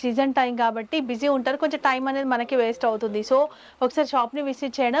 కాకపోతే ఇప్పుడు సీజన్ టైం కాబట్టి బిజీ ఉంటారు, కొంచెం టైం అనేది మనకి వేస్ట్ అవుతుంది. సో ఒకసారి షాప్ని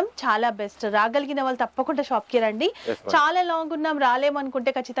విజిట్ చేయడం చాలా బెస్ట్. రాగలిగిన వాళ్ళు తప్పకుండా షాప్కి రండి. చాలా లాంగ్ ఉన్నాం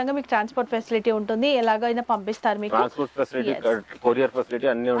రాలేమనుకుంటే ఖచ్చితంగా మీకు ట్రాన్స్పోర్ట్ ఫెసిలిటీ ఉంటుంది, ఎలాగైనా పంపిస్తారు. మీకు ట్రాన్స్పోర్ట్ ఫెసిలిటీ, కొరియర్ ఫెసిలిటీ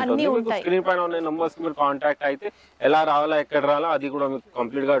అన్ని ఉంటాయి. స్క్రీన్ పైన ఉన్న నంబర్స్ కి మీరు కాంటాక్ట్ అయితే ఎలా రావాలా, ఎక్కడ రావాలా అది కూడా మీకు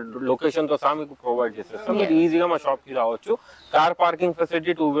కంప్లీట్ గా లొకేషన్ తో సహా మీకు ప్రొవైడ్ చేసేస్తాం. మీరు ఈజీగా మా షాప్ కి రావచ్చు. Car parking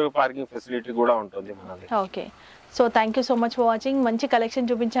facility, 2-wheeler parking facility కూడా ఉంటుంది మనది. Okay. So thank you so much for watching. మంచి కలెక్షన్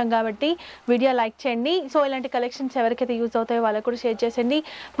చూపించాం కాబట్టి వీడియో లైక్ చేయండి. సో ఇలాంటి కలెక్షన్స్ ఎవరికైతే యూజ్ అవుతాయో వాళ్ళకు కూడా షేర్ చేసేయండి.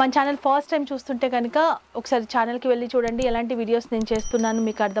 మన ఛానల్ ఫస్ట్ టైం చూస్తుంటే కనుక ఒకసారి ఛానల్కి వెళ్ళి చూడండి, ఎలాంటి వీడియోస్ నేను చేస్తున్నాను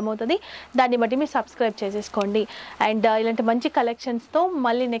మీకు అర్థమవుతుంది. దాన్ని బట్టి మీరు సబ్స్క్రైబ్ చేసేసుకోండి. అండ్ ఇలాంటి మంచి కలెక్షన్స్తో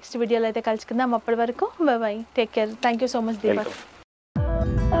మళ్ళీ నెక్స్ట్ వీడియోలో అయితే కలుసుకుందాం. అప్పటి వరకు by by, take care. Thank you so much Deepak.